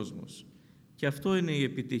υπόλοιπος κόσμος. Και αυτό είναι η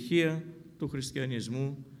επιτυχία του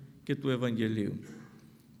χριστιανισμού και του Ευαγγελίου.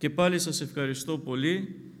 Και πάλι σας ευχαριστώ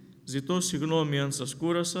πολύ, ζητώ συγγνώμη αν σας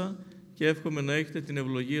κούρασα και εύχομαι να έχετε την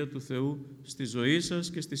ευλογία του Θεού στη ζωή σας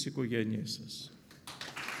και στις οικογένειές σας.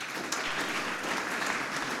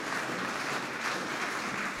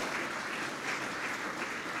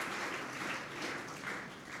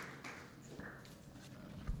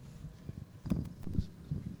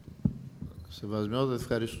 Σεβασμιότατα,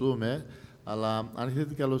 ευχαριστούμε, αλλά αν έχετε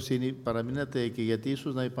την καλοσύνη παραμείνετε και γιατί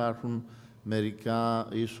ίσως να υπάρχουν μερικά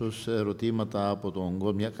ερωτήματα από τον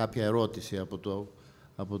κόσμο, κάποια ερώτηση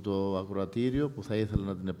από το ακροατήριο που θα ήθελα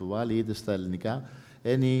να την επιβάλλει είτε στα ελληνικά.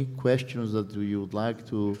 Any questions that you would like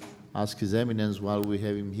to ask His Eminence while we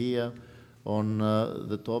have him here on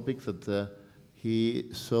the topic that he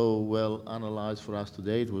so well analyzed for us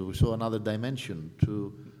today? We saw another dimension to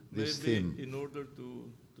this theme. Maybe in order to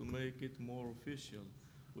make it more official,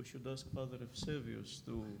 we should ask Father Eusebius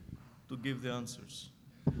to give the answers.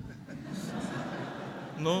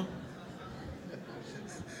 No?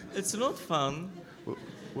 It's not fun.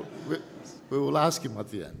 We will ask him at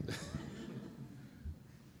the end.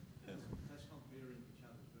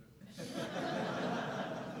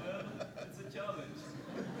 It's a challenge.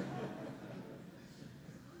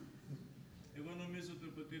 Εγώ νομίζω ότι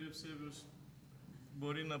ο πατήρ Ευσέβιος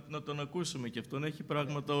μπορεί να τον ακούσουμε και αυτόν. Έχει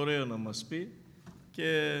πράγματα ωραία να μας πει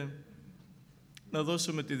και να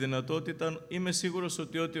δώσουμε τη δυνατότητα. Είμαι σίγουρος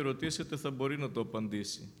ότι ό,τι ρωτήσετε θα μπορεί να το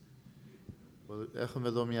απαντήσει. Έχουμε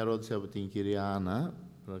εδώ μια ερώτηση από την κυρία Άννα.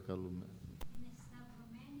 Παρακαλούμε.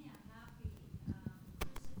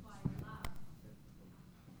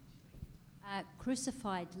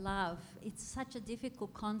 Crucified love, it's such a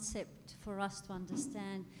difficult concept for us to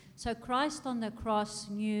understand. So Christ on the cross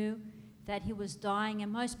knew that he was dying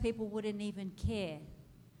and most people wouldn't even care.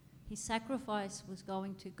 His sacrifice was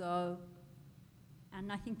going to go,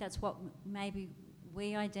 and I think that's what maybe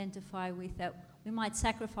we identify with, that we might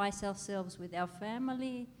sacrifice ourselves with our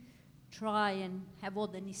family, try and have all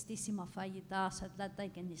the nistissima fagita so that they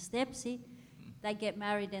can nistepsi. They get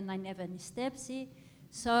married and they never nistepsi.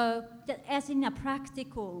 So, as in a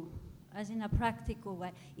practical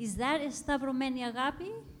way, is that Stavroμένη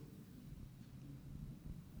αγάπη?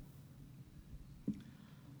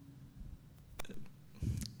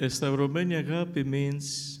 Stavroμένη αγάπη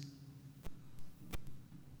means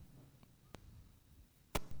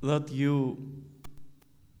that you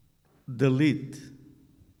delete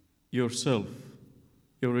yourself,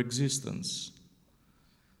 your existence.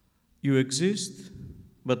 You exist,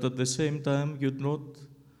 but at the same time, you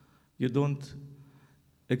don't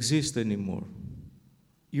exist anymore.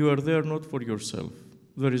 You are there not for yourself.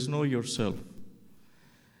 There is no yourself.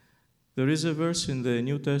 There is a verse in the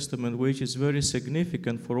New Testament which is very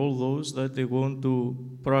significant for all those that they want to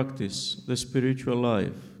practice the spiritual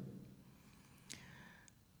life.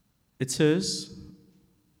 It says,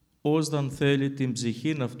 «Ως δαν θέλει την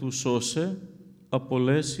ψυχήν αυτού σώσε,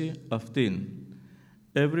 απολέσει αυτήν».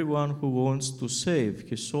 Everyone who wants to save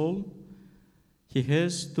his soul, he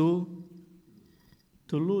has to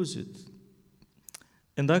lose it.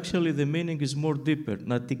 And actually the meaning is more deeper,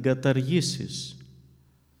 να την καταργήσεις.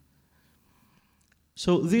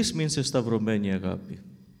 So this means a σταυρωμένη αγάπη.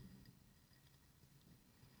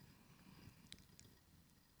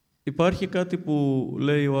 Υπάρχει κάτι που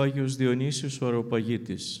λέει ο Άγιος Διονύσιος ο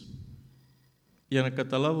Αεροπαγίτης, για να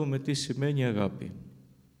καταλάβουμε τι σημαίνει αγάπη.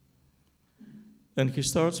 And he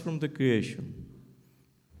starts from the creation.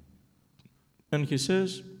 And he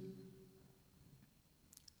says,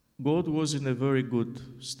 God was in a very good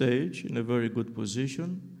stage, in a very good position,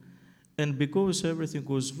 and because everything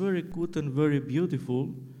was very good and very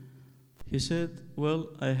beautiful, he said, well,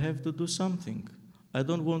 I have to do something. I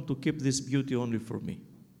don't want to keep this beauty only for me.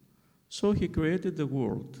 So he created the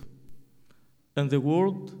world. And the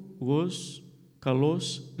world was kalos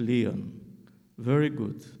lian, very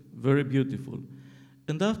good, very beautiful.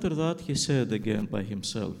 And after that, he said again by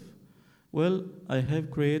himself, well, I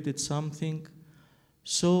have created something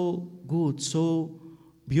so good, so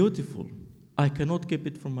beautiful, I cannot keep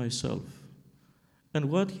it for myself. And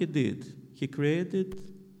what he did, he created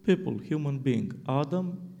people, human beings,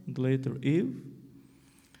 Adam and later Eve,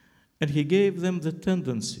 and he gave them the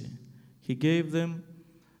tendency, he gave them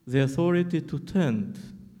the authority to tend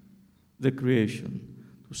the creation.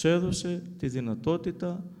 Τους έδωσε τη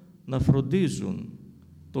δυνατότητα να φροντίζουν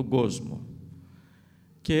τον κόσμο.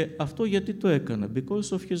 Και αυτό γιατί το έκανε?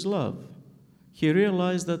 Because of his love. He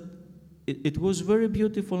realized that it was very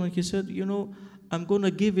beautiful and he said, you know, I'm going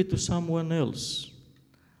to give it to someone else.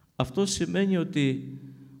 Αυτό σημαίνει ότι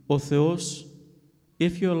ο Θεός,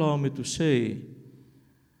 if you allow me to say,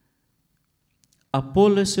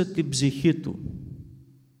 απόλεσε την ψυχή του.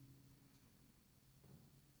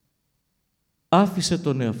 Άφησε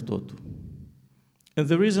τον εαυτό του. And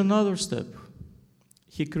there is another step.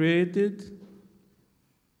 He created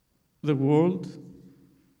the world,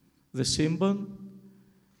 the Simban.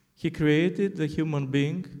 He created the human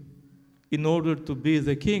being in order to be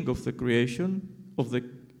the king of the creation, of the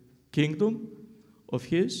kingdom of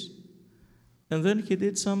his. And then he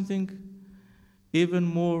did something even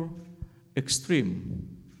more extreme.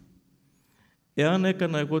 Εάν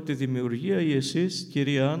έκανα εγώ τη δημιουργία ή εσείς,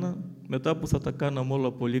 κυρία Άννα, μετά που θα τα κάναμε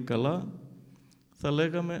όλα πολύ καλά, θα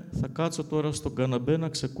λέγαμε, θα κάτσω τώρα στον καναπέ να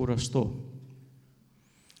ξεκουραστώ.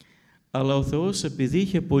 Αλλά ο Θεός, επειδή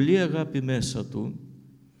είχε πολύ αγάπη μέσα του,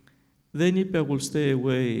 δεν είπε, I will stay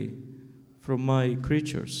away from my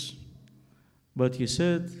creatures. But he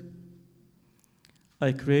said,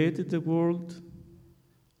 I created the world,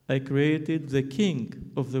 I created the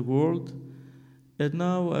king of the world, and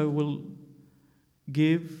now I will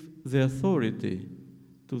give the authority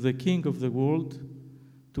to the king of the world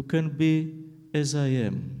to can be as I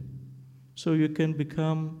am, so you can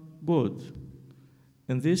become good.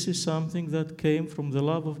 And this is something that came from the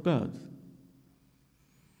love of God.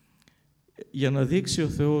 Για να δείξει ο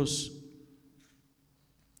Θεός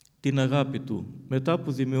την αγάπη Του, μετά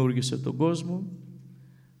που δημιούργησε τον κόσμο,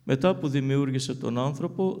 μετά που δημιούργησε τον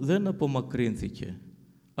άνθρωπο, δεν απομακρύνθηκε.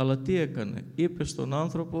 Αλλά τι έκανε? Είπε στον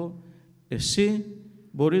άνθρωπο, εσύ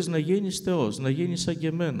μπορείς να γίνεις Θεός, να γίνεις σαν και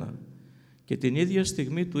εμένα. Και την ίδια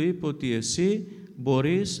στιγμή του είπε ότι εσύ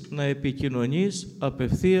μπορείς να επικοινωνείς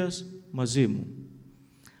απευθείας μαζί μου.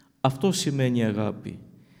 Αυτό σημαίνει αγάπη.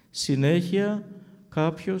 Συνέχεια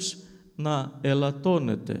κάποιος να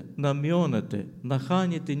ελαττώνεται, να μειώνεται, να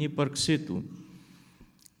χάνει την ύπαρξή του.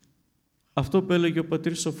 Αυτό που έλεγε ο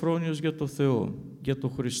πατήρ Σοφρόνιος για το Θεό, για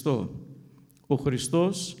τον Χριστό. Ο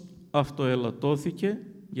Χριστός αυτοελαττώθηκε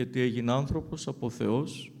γιατί έγινε άνθρωπος από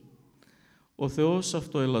Θεός. Ο Θεός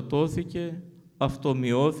αυτοελαττώθηκε,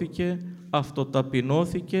 αυτομειώθηκε,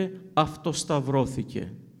 αυτοταπεινώθηκε,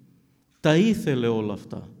 αυτοσταυρώθηκε. Τα ήθελε όλα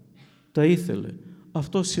αυτά. Τα ήθελε.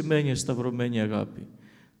 Αυτό σημαίνει σταυρωμένη αγάπη.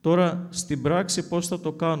 Τώρα, στην πράξη πώς θα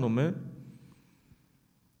το κάνουμε?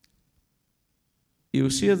 Η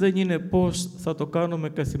ουσία δεν είναι πώς θα το κάνουμε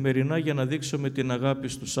καθημερινά για να δείξουμε την αγάπη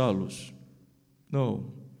στους άλλους. No.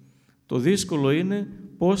 Το δύσκολο είναι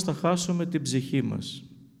πώς θα χάσουμε την ψυχή μας.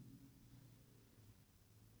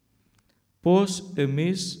 Πώς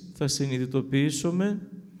εμείς θα συνειδητοποιήσουμε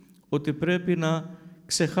ότι πρέπει να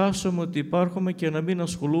ξεχάσουμε ότι υπάρχουμε και να μην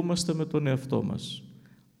ασχολούμαστε με τον εαυτό μας.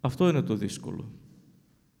 Αυτό είναι το δύσκολο.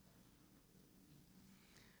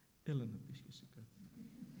 Έλα να πεις και εσύ κάτι.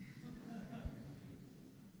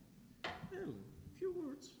 Έλα, few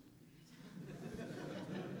words.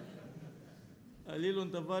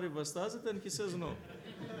 Αλλήλων τα βάρη βαστάζεται, αν και σας νο.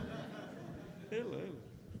 Έλα.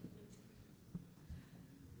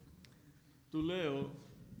 Του λέω,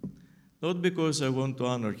 not because I want to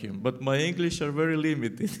honor him, but my English are very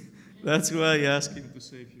limited. That's why I ask him to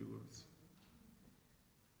say a few words.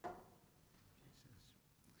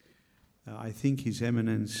 I think His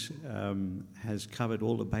Eminence has covered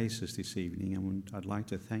all the bases this evening, and I'd like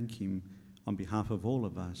to thank him on behalf of all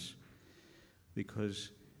of us, because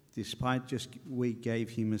despite just we gave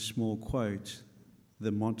him a small quote,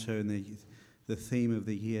 the motto and the theme of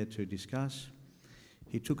the year to discuss,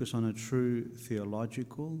 he took us on a true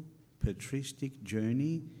theological, patristic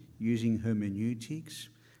journey using hermeneutics,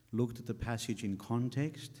 looked at the passage in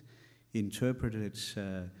context, interpreted it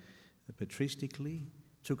patristically,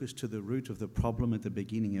 took us to the root of the problem at the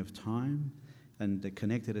beginning of time, and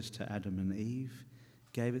connected us to Adam and Eve,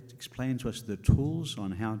 explained to us the tools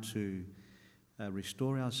on how to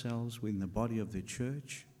restore ourselves within the body of the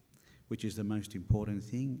church, which is the most important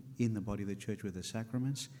thing, in the body of the church with the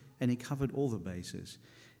sacraments, and he covered all the bases.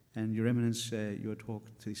 And Your Eminence, your talk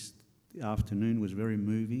this afternoon was very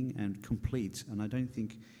moving and complete, and I don't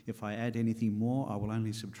think if I add anything more, I will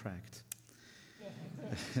only subtract.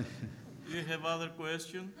 Do you have other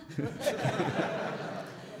question?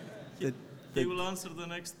 He will answer the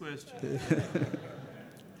next question.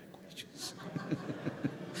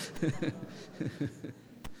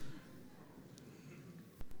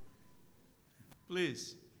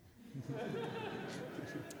 Please.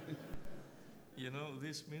 You know,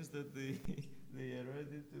 this means that they are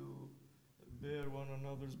ready to bear one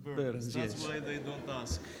another's burdens. That's yes. why they don't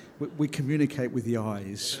ask. We communicate with the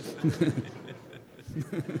eyes.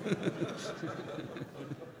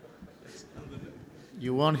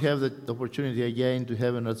 You won't have the opportunity again to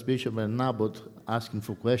have an Archbishop and an abbot asking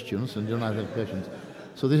for questions, and you don't have questions.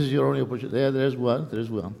 So this is your only opportunity. There's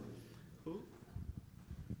one. Who?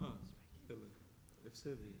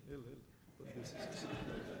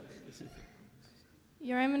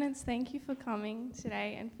 Your Eminence, thank you for coming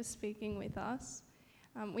today and for speaking with us.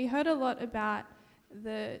 We heard a lot about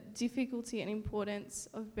the difficulty and importance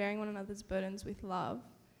of bearing one another's burdens with love,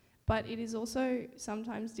 but it is also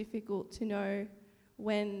sometimes difficult to know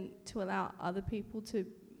when to allow other people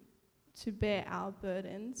to bear our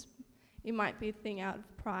burdens. It might be a thing out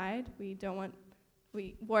of pride. We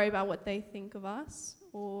worry about what they think of us,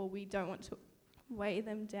 or we don't want to weigh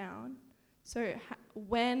them down. So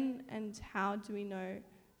when and how do we know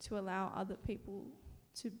to allow other people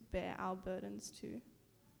to bear our burdens too?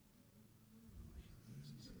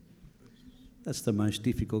 That's the most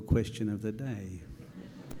difficult question of the day.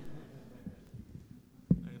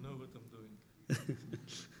 I know what I'm doing.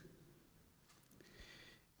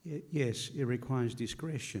 Yes, it requires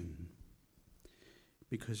discretion.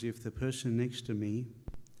 Because if the person next to me,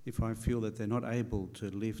 if I feel that they're not able to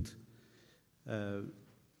lift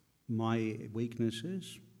my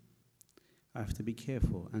weaknesses, I have to be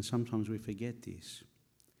careful. And sometimes we forget this.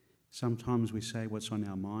 Sometimes we say what's on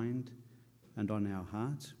our mind and on our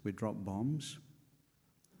heart. We drop bombs.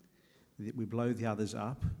 We blow the others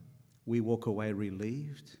up. We walk away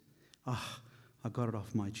relieved. I got it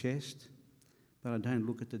off my chest. But I don't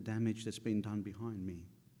look at the damage that's been done behind me.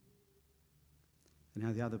 And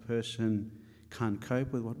how the other person can't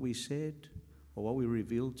cope with what we said or what we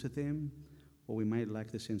revealed to them, or we may lack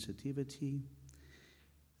the sensitivity.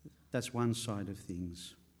 That's one side of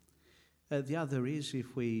things. The other is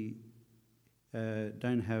if we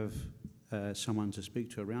don't have someone to speak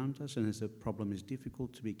to around us, and as the problem is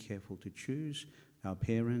difficult, to be careful to choose our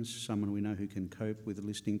parents, someone we know who can cope with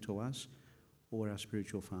listening to us, or our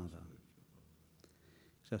spiritual father.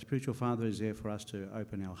 So our spiritual father is there for us to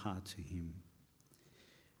open our heart to him.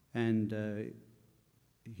 And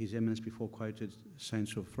His Eminence before quoted Saint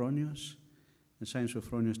Sophronius, and Saint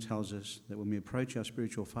Sophronius tells us that when we approach our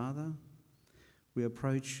spiritual father, we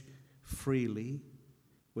approach freely,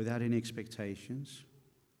 without any expectations,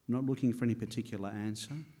 not looking for any particular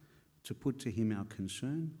answer, to put to him our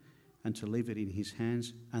concern and to leave it in his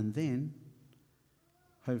hands, and then,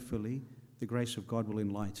 hopefully, the grace of God will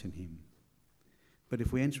enlighten him. But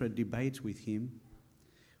if we enter a debate with him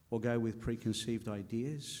or go with preconceived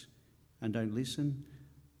ideas and don't listen,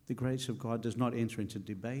 the grace of God does not enter into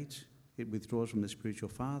debate. It withdraws from the spiritual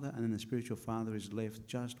father, and then the spiritual father is left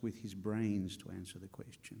just with his brains to answer the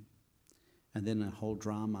question. And then a whole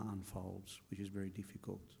drama unfolds, which is very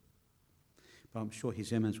difficult. But I'm sure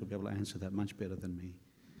His Eminence will be able to answer that much better than me.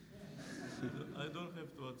 I don't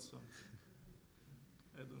have to add something.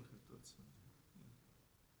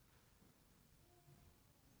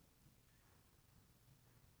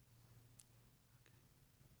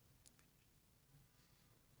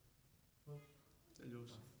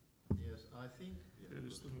 Yes, I think.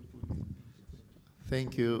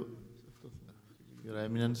 Thank you, Your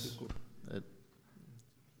Eminence,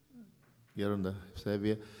 Gerunda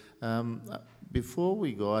Evsevia. Before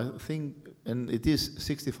we go, I think, and it is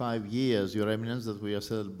 65 years, Your Eminence, that we are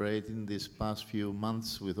celebrating these past few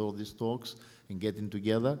months with all these talks and getting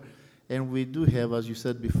together. And we do have, as you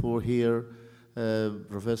said before here,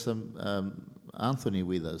 Professor Anthony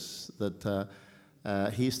with us, that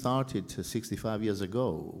he started 65 years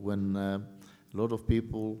ago when a lot of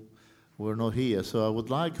people were not here. So I would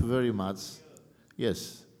like very much,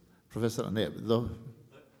 yes, Professor,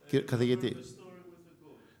 καθηγητή.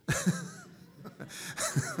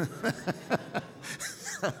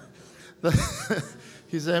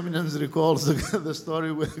 His Eminence recalls the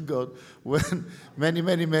story with God when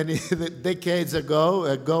many decades ago,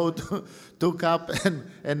 a goat took up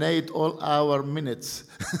and ate all our minutes.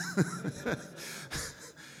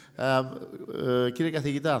 Κύριε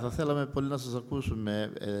καθηγητά, θα θέλαμε πολύ να σας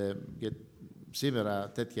ακούσουμε για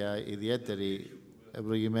σήμερα τέτοια ιδιαίτερη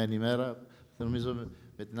ευλογημένη ημέρα. Νομίζω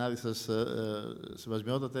με την άδεια σας,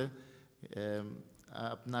 Σεβασμιότατε,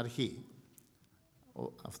 από την αρχή,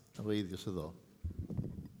 ο ίδιος εδώ.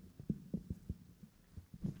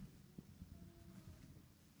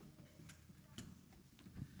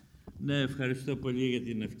 Ναι, ευχαριστώ πολύ για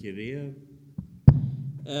την ευκαιρία.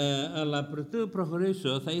 Αλλά πρωτού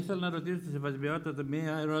προχωρήσω, θα ήθελα να ρωτήσω τη Σεβασμιότατα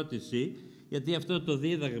μία ερώτηση, γιατί αυτό το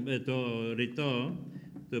δίδαγμα, το ρητό,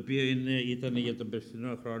 το οποίο ήταν για τον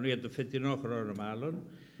περσινό χρόνο, για τον φετινό χρόνο μάλλον,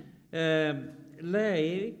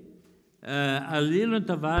 λέει «Αλλήλων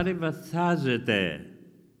τα βάρη βαθάζεται».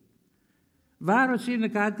 Βάρος είναι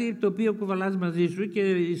κάτι το οποίο κουβαλάς μαζί σου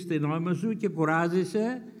και στην ώμο σου και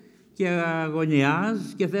κουράζεσαι και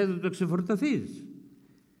αγωνιάς και θες να το ξεφορτωθείς.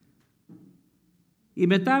 Η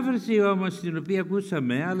μετάφραση όμως την οποία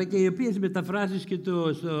ακούσαμε, αλλά και οι οποίες μεταφράσεις και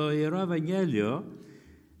στο Ιερό Ευαγγέλιο,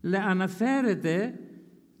 αναφέρεται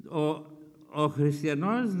ο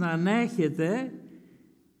χριστιανός να ανέχεται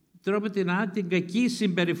τρόποντινά την κακή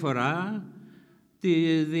συμπεριφορά,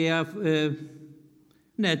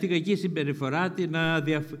 την κακή συμπεριφορά,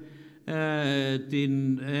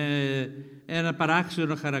 ένα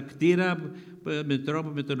παράξενο χαρακτήρα με τρόπο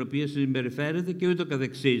με τον οποίο συμπεριφέρεται και ούτω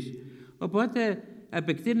καθεξής. Οπότε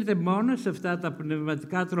επεκτείνεται μόνο σε αυτά τα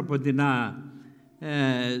πνευματικά τροποντινά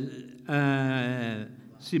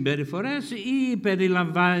συμπεριφορές ή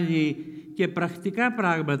περιλαμβάνει και πρακτικά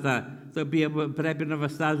πράγματα τα οποία πρέπει να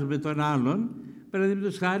βαστάζουμε τον άλλον.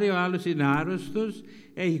 Παραδείγματος χάρη, ο άλλος είναι άρρωστος,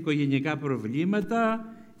 έχει οικογενειακά προβλήματα,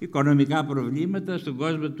 οικονομικά προβλήματα. Στον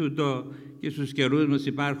κόσμο τούτο και στους καιρούς μας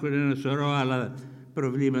υπάρχουν ένα σωρό άλλα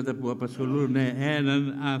προβλήματα που απασχολούν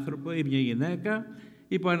έναν άνθρωπο ή μια γυναίκα.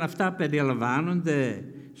 Λοιπόν, αυτά περιλαμβάνονται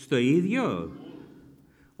στο ίδιο.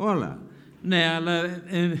 Όλα. Ναι, αλλά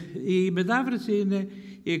η μετάφραση είναι,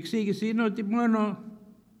 η εξήγηση είναι ότι μόνο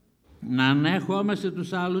να ανέχομαστε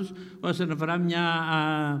τους άλλους όσον αφορά μια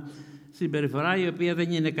συμπεριφορά η οποία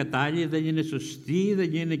δεν είναι κατάλληλη, δεν είναι σωστή,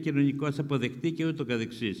 δεν είναι κοινωνικώς αποδεκτή και ούτω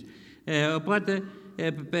καθεξής. Οπότε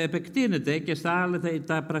επεκτείνεται και στα άλλα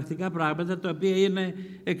τα πρακτικά πράγματα, τα οποία είναι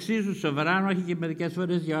εξίσου σοβαρά, αν όχι και μερικές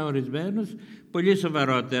φορές για ορισμένους πολύ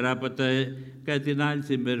σοβαρότερα από κατά την άλλη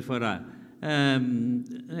συμπεριφορά.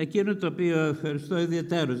 Εκείνο το οποίο ευχαριστώ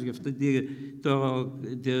ιδιαίτερως για αυτό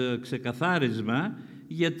το ξεκαθάρισμα,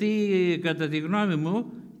 γιατί κατά τη γνώμη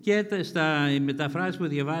μου και στα μεταφράσεις που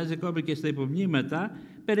διαβάζει, ακόμη και στα υπομνήματα,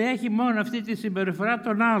 περιέχει μόνο αυτή τη συμπεριφορά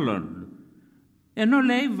των άλλων. Ενώ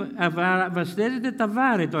λέει βαστέζεται τα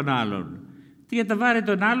βάρη των άλλων. Και τα βάρη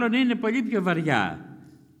των άλλων είναι πολύ πιο βαριά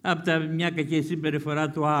από μια κακή συμπεριφορά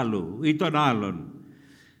του άλλου ή των άλλων.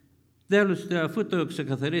 Τέλος, αφού το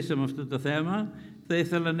ξεκαθαρίσαμε αυτό το θέμα, θα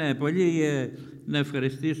ήθελα πολύ να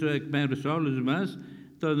ευχαριστήσω εκ μέρους όλους μας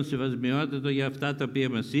τον Σεβασμιότατο για αυτά τα οποία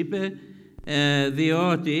μας είπε,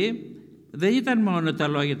 διότι δεν ήταν μόνο τα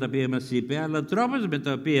λόγια τα οποία μας είπε, αλλά ο τρόπος με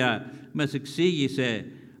τον οποίο μας εξήγησε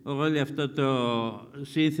όλο αυτό το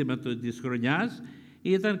σύνθημα της χρονιάς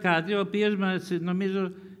ήταν κάτι ο οποίος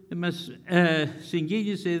νομίζω μας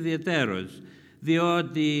συγκίνησε ιδιαιτέρως,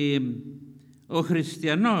 διότι ο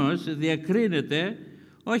χριστιανός διακρίνεται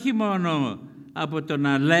όχι μόνο από το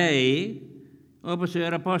να λέει, όπως ο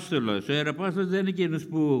Ιεραπόστολος. Ο Ιεραπόστολος δεν είναι εκείνος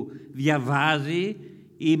που διαβάζει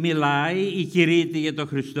ή μιλάει ή κηρύττει για τον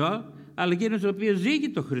Χριστό, αλλά εκείνος ο οποίος ζει και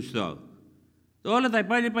τον Χριστό. Όλα τα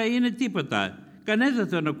υπόλοιπα είναι τίποτα. Κανένας δεν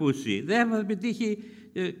θα τον ακούσει. Δεν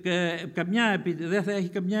θα έχει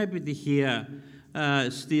καμιά επιτυχία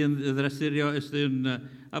στην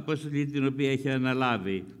αποστολή την οποία έχει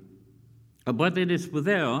αναλάβει. Οπότε είναι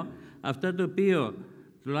σπουδαίο αυτό το οποίο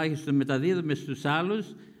τουλάχιστον μεταδίδουμε στους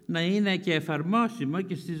άλλους να είναι και εφαρμόσιμο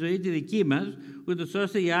και στη ζωή τη δική μας, ούτως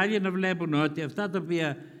ώστε οι άλλοι να βλέπουν ότι αυτά τα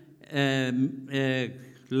οποία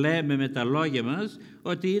λέμε με τα λόγια μας,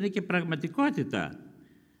 ότι είναι και πραγματικότητα.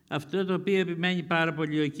 Αυτό το οποίο επιμένει πάρα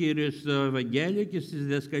πολύ ο Κύριος στο Ευαγγέλιο και στις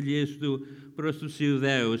διδασκαλίες του προς τους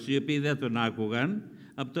Ιουδαίους, οι οποίοι δεν τον άκουγαν,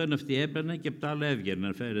 από το ένα αυτοί έπαιρναν και από το άλλο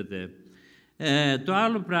έβγαιναν, φέρετε. Το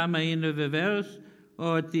άλλο πράγμα είναι βεβαίως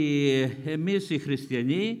ότι εμείς οι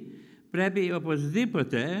χριστιανοί πρέπει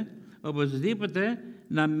οπωσδήποτε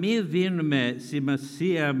να μην δίνουμε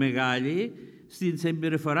σημασία μεγάλη στην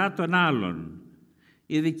συμπεριφορά των άλλων.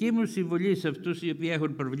 Η δική μου συμβουλή σε αυτούς οι οποίοι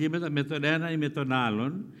έχουν προβλήματα με τον ένα ή με τον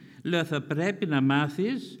άλλον, λέω θα πρέπει να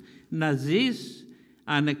μάθεις να ζεις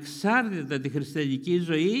ανεξάρτητα τη χριστιανική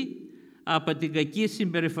ζωή από την κακή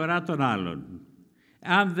συμπεριφορά των άλλων.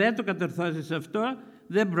 Αν δεν το κατορθώσεις αυτό,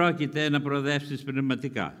 δεν πρόκειται να προοδεύσεις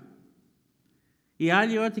πνευματικά. Οι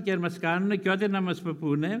άλλοι ό,τι και να μας κάνουν και ό,τι να μας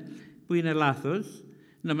πούνε, που είναι λάθος,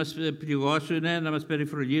 να μας πληγώσουν, να μας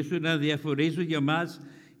περιφρονήσουν, να διαφορήσουν για μας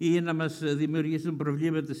ή να μας δημιουργήσουν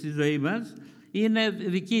προβλήματα στη ζωή μας, είναι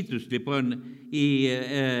δική τους λοιπόν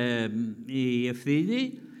η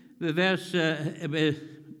ευθύνη. Βεβαίως,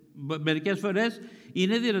 μερικές φορές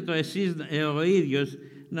είναι δυνατό εσείς ο ίδιος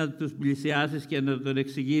να τους πλησιάσεις και να τον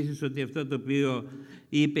εξηγήσεις ότι αυτό το οποίο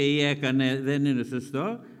είπε ή έκανε δεν είναι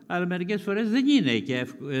σωστό, αλλά μερικές φορές δεν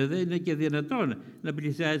είναι και δυνατόν να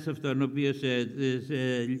πλησιάσεις αυτόν ο οποίος σε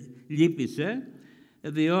λύπησε,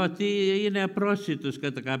 διότι είναι απρόσιτος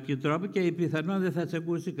κατά κάποιο τρόπο και πιθανόν δεν θα σε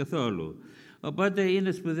ακούσει καθόλου. Οπότε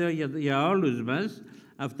είναι σπουδαίο για όλους μας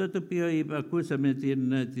αυτό το οποίο ακούσαμε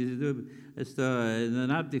στην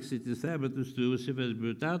ανάπτυξη της θέματος του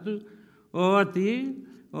Σεβασμιωτάτου,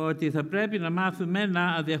 ότι θα πρέπει να μάθουμε να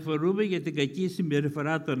αδιαφορούμε για την κακή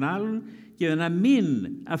συμπεριφορά των άλλων και να μην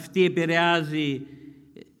αυτή επηρεάζει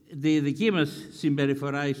τη δική μας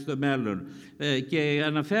συμπεριφορά στο μέλλον. Και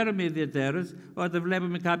αναφέρομαι ιδιαίτερως όταν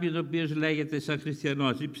βλέπουμε κάποιον ο οποίος λέγεται σαν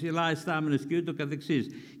χριστιανός, υψηλά αισθάμενος και ούτω καθεξής,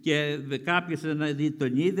 και κάποιος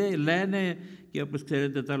τον είδε, λένε, και όπως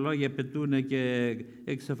ξέρετε τα λόγια πετούν και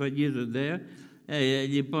εξαφανίζονται,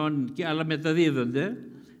 αλλά μεταδίδονται.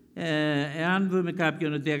 Εάν δούμε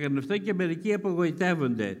κάποιον ότι έκανε αυτό, και μερικοί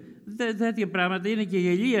απογοητεύονται. Τέτοια πράγματα είναι και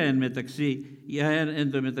γελία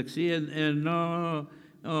εν τω μεταξύ, ενώ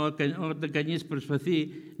όταν κανείς προσπαθεί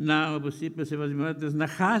να, όπως είπε ο Σεβασμιότατος, να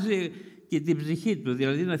χάσει και την ψυχή του,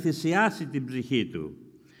 δηλαδή να θυσιάσει την ψυχή του.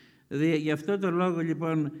 Γι' αυτό το λόγο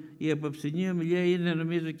λοιπόν η απόψινή ομιλία είναι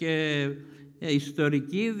νομίζω και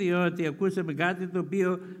ιστορική, διότι ακούσαμε κάτι το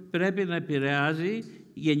οποίο πρέπει να επηρεάζει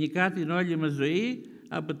γενικά την όλη μας ζωή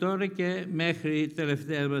από τώρα και μέχρι η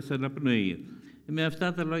τελευταία μας αναπνοή. Με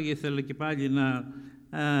αυτά τα λόγια θέλω και πάλι να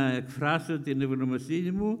εκφράσω την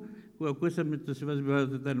ευγνωμοσύνη μου που ακούσαμε το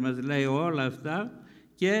Σεβασμιότατο όταν μας λέει όλα αυτά,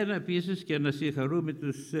 Και επίσης και να συγχαρούμε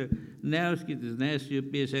τους νέους και τις νέες οι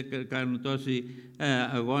οποίες κάνουν τόση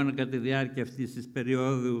αγώνα κατά τη διάρκεια αυτής της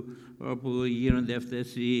περίοδου όπου γίνονται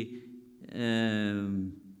αυτές οι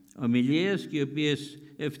ομιλίες και οι οποίες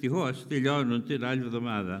ευτυχώς τελειώνουν την άλλη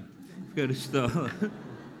εβδομάδα. Ευχαριστώ.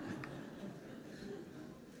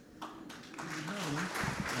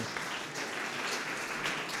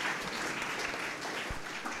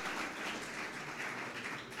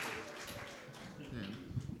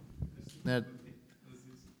 Ναι.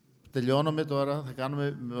 Τελειώνουμε τώρα. Θα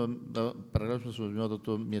παραγράψουμε στο σημείο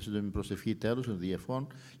μια σύντομη προσευχή τέλους των διεφών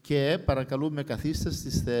και παρακαλούμε καθίστε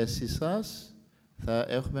στις θέσεις σας. Θα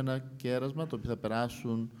έχουμε ένα κέρασμα το οποίο θα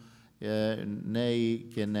περάσουν νέοι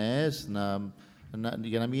και νέες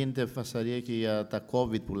για να μην γίνεται φασαρία και για τα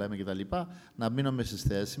COVID που λέμε κτλ. Να μείνουμε στις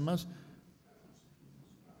θέσεις μας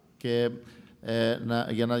και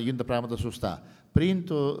για να γίνουν τα πράγματα σωστά. Πριν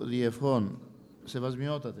το διεφών,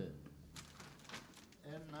 σεβασμιότατε,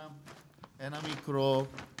 ένα μικρό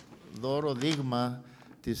δώρο δείγμα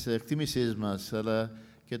της εκτίμησής μας, αλλά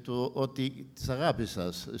και της αγάπης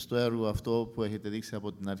σας στο έργο αυτό που έχετε δείξει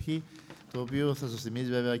από την αρχή, το οποίο θα σας θυμίζει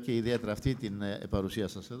βέβαια και ιδιαίτερα αυτή την παρουσία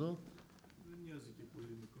σας εδώ. Δεν μοιάζει και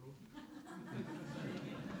πολύ μικρό.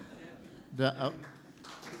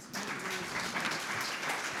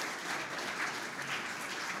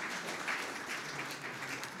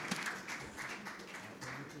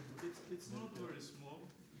 It's not very small.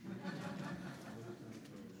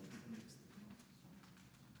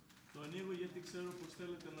 Το ανοίγω γιατί ξέρω πως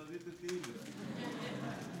θέλετε να δείτε τι είναι.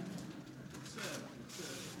 Ξέρω.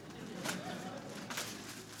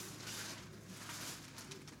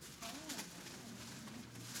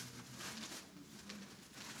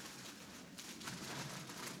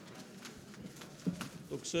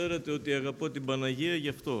 Το ξέρετε ότι αγαπώ την Παναγία γι'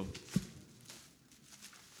 αυτό.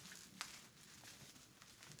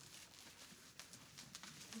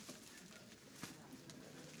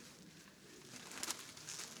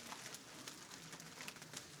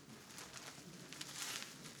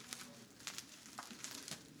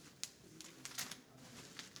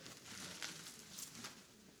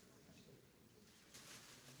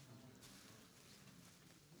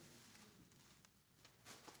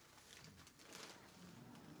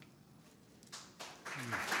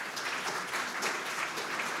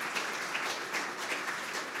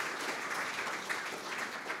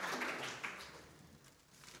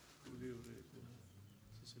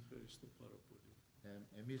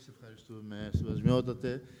 Εμείς ευχαριστούμε,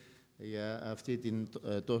 σεβασμιότατε, για αυτή την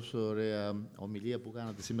τόσο ωραία ομιλία που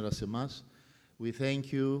κάνατε σήμερα σε εμάς. We thank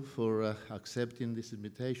you for accepting this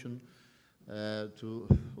invitation to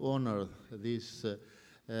honor this,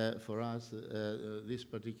 for us, this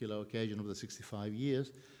particular occasion of the 65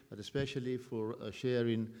 years, but especially for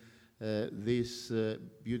sharing these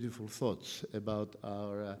beautiful thoughts about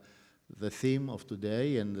the theme of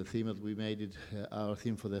today and the theme that we made it our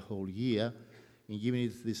theme for the whole year, in giving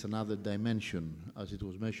it this another dimension, as it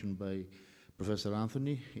was mentioned by Professor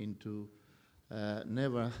Anthony, into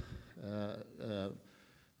never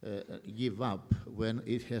give up when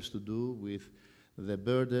it has to do with the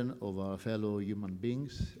burden of our fellow human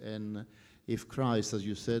beings. And if Christ, as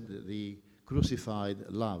you said, the crucified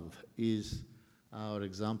love is our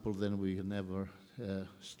example, then we can never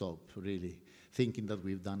stop, really, thinking that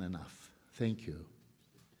we've done enough. Thank you.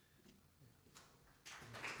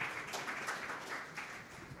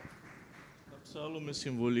 Ψάλλουμε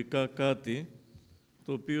συμβολικά κάτι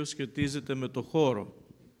το οποίο σχετίζεται με το χώρο.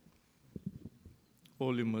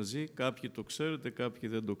 Όλοι μαζί, κάποιοι το ξέρετε, κάποιοι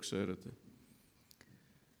δεν το ξέρετε.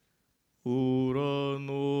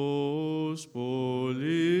 Ουρανός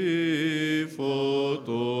πολύ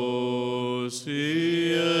φωτός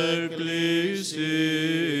η εκκλησία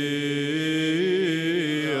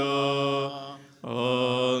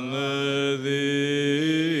ανεδείχθη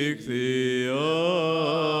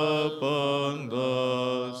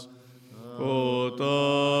απαντάς οταγωγούσα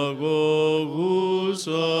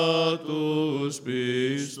τους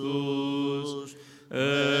πιστούς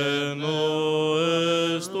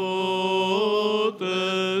εννοές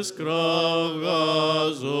τότες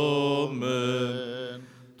κραυγάζομεν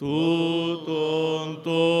τούτον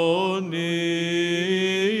των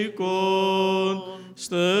οίκων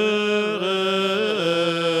στερεώσον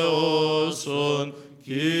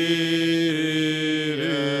Κύριε.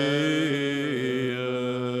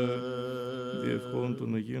 Διευχών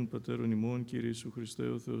των Αγίων Πατέρων ημών, Κύριε Ιησού Χριστέ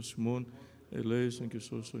ο Θεός ημών, ελέησον και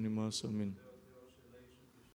σώσον ημάς. Αμήν.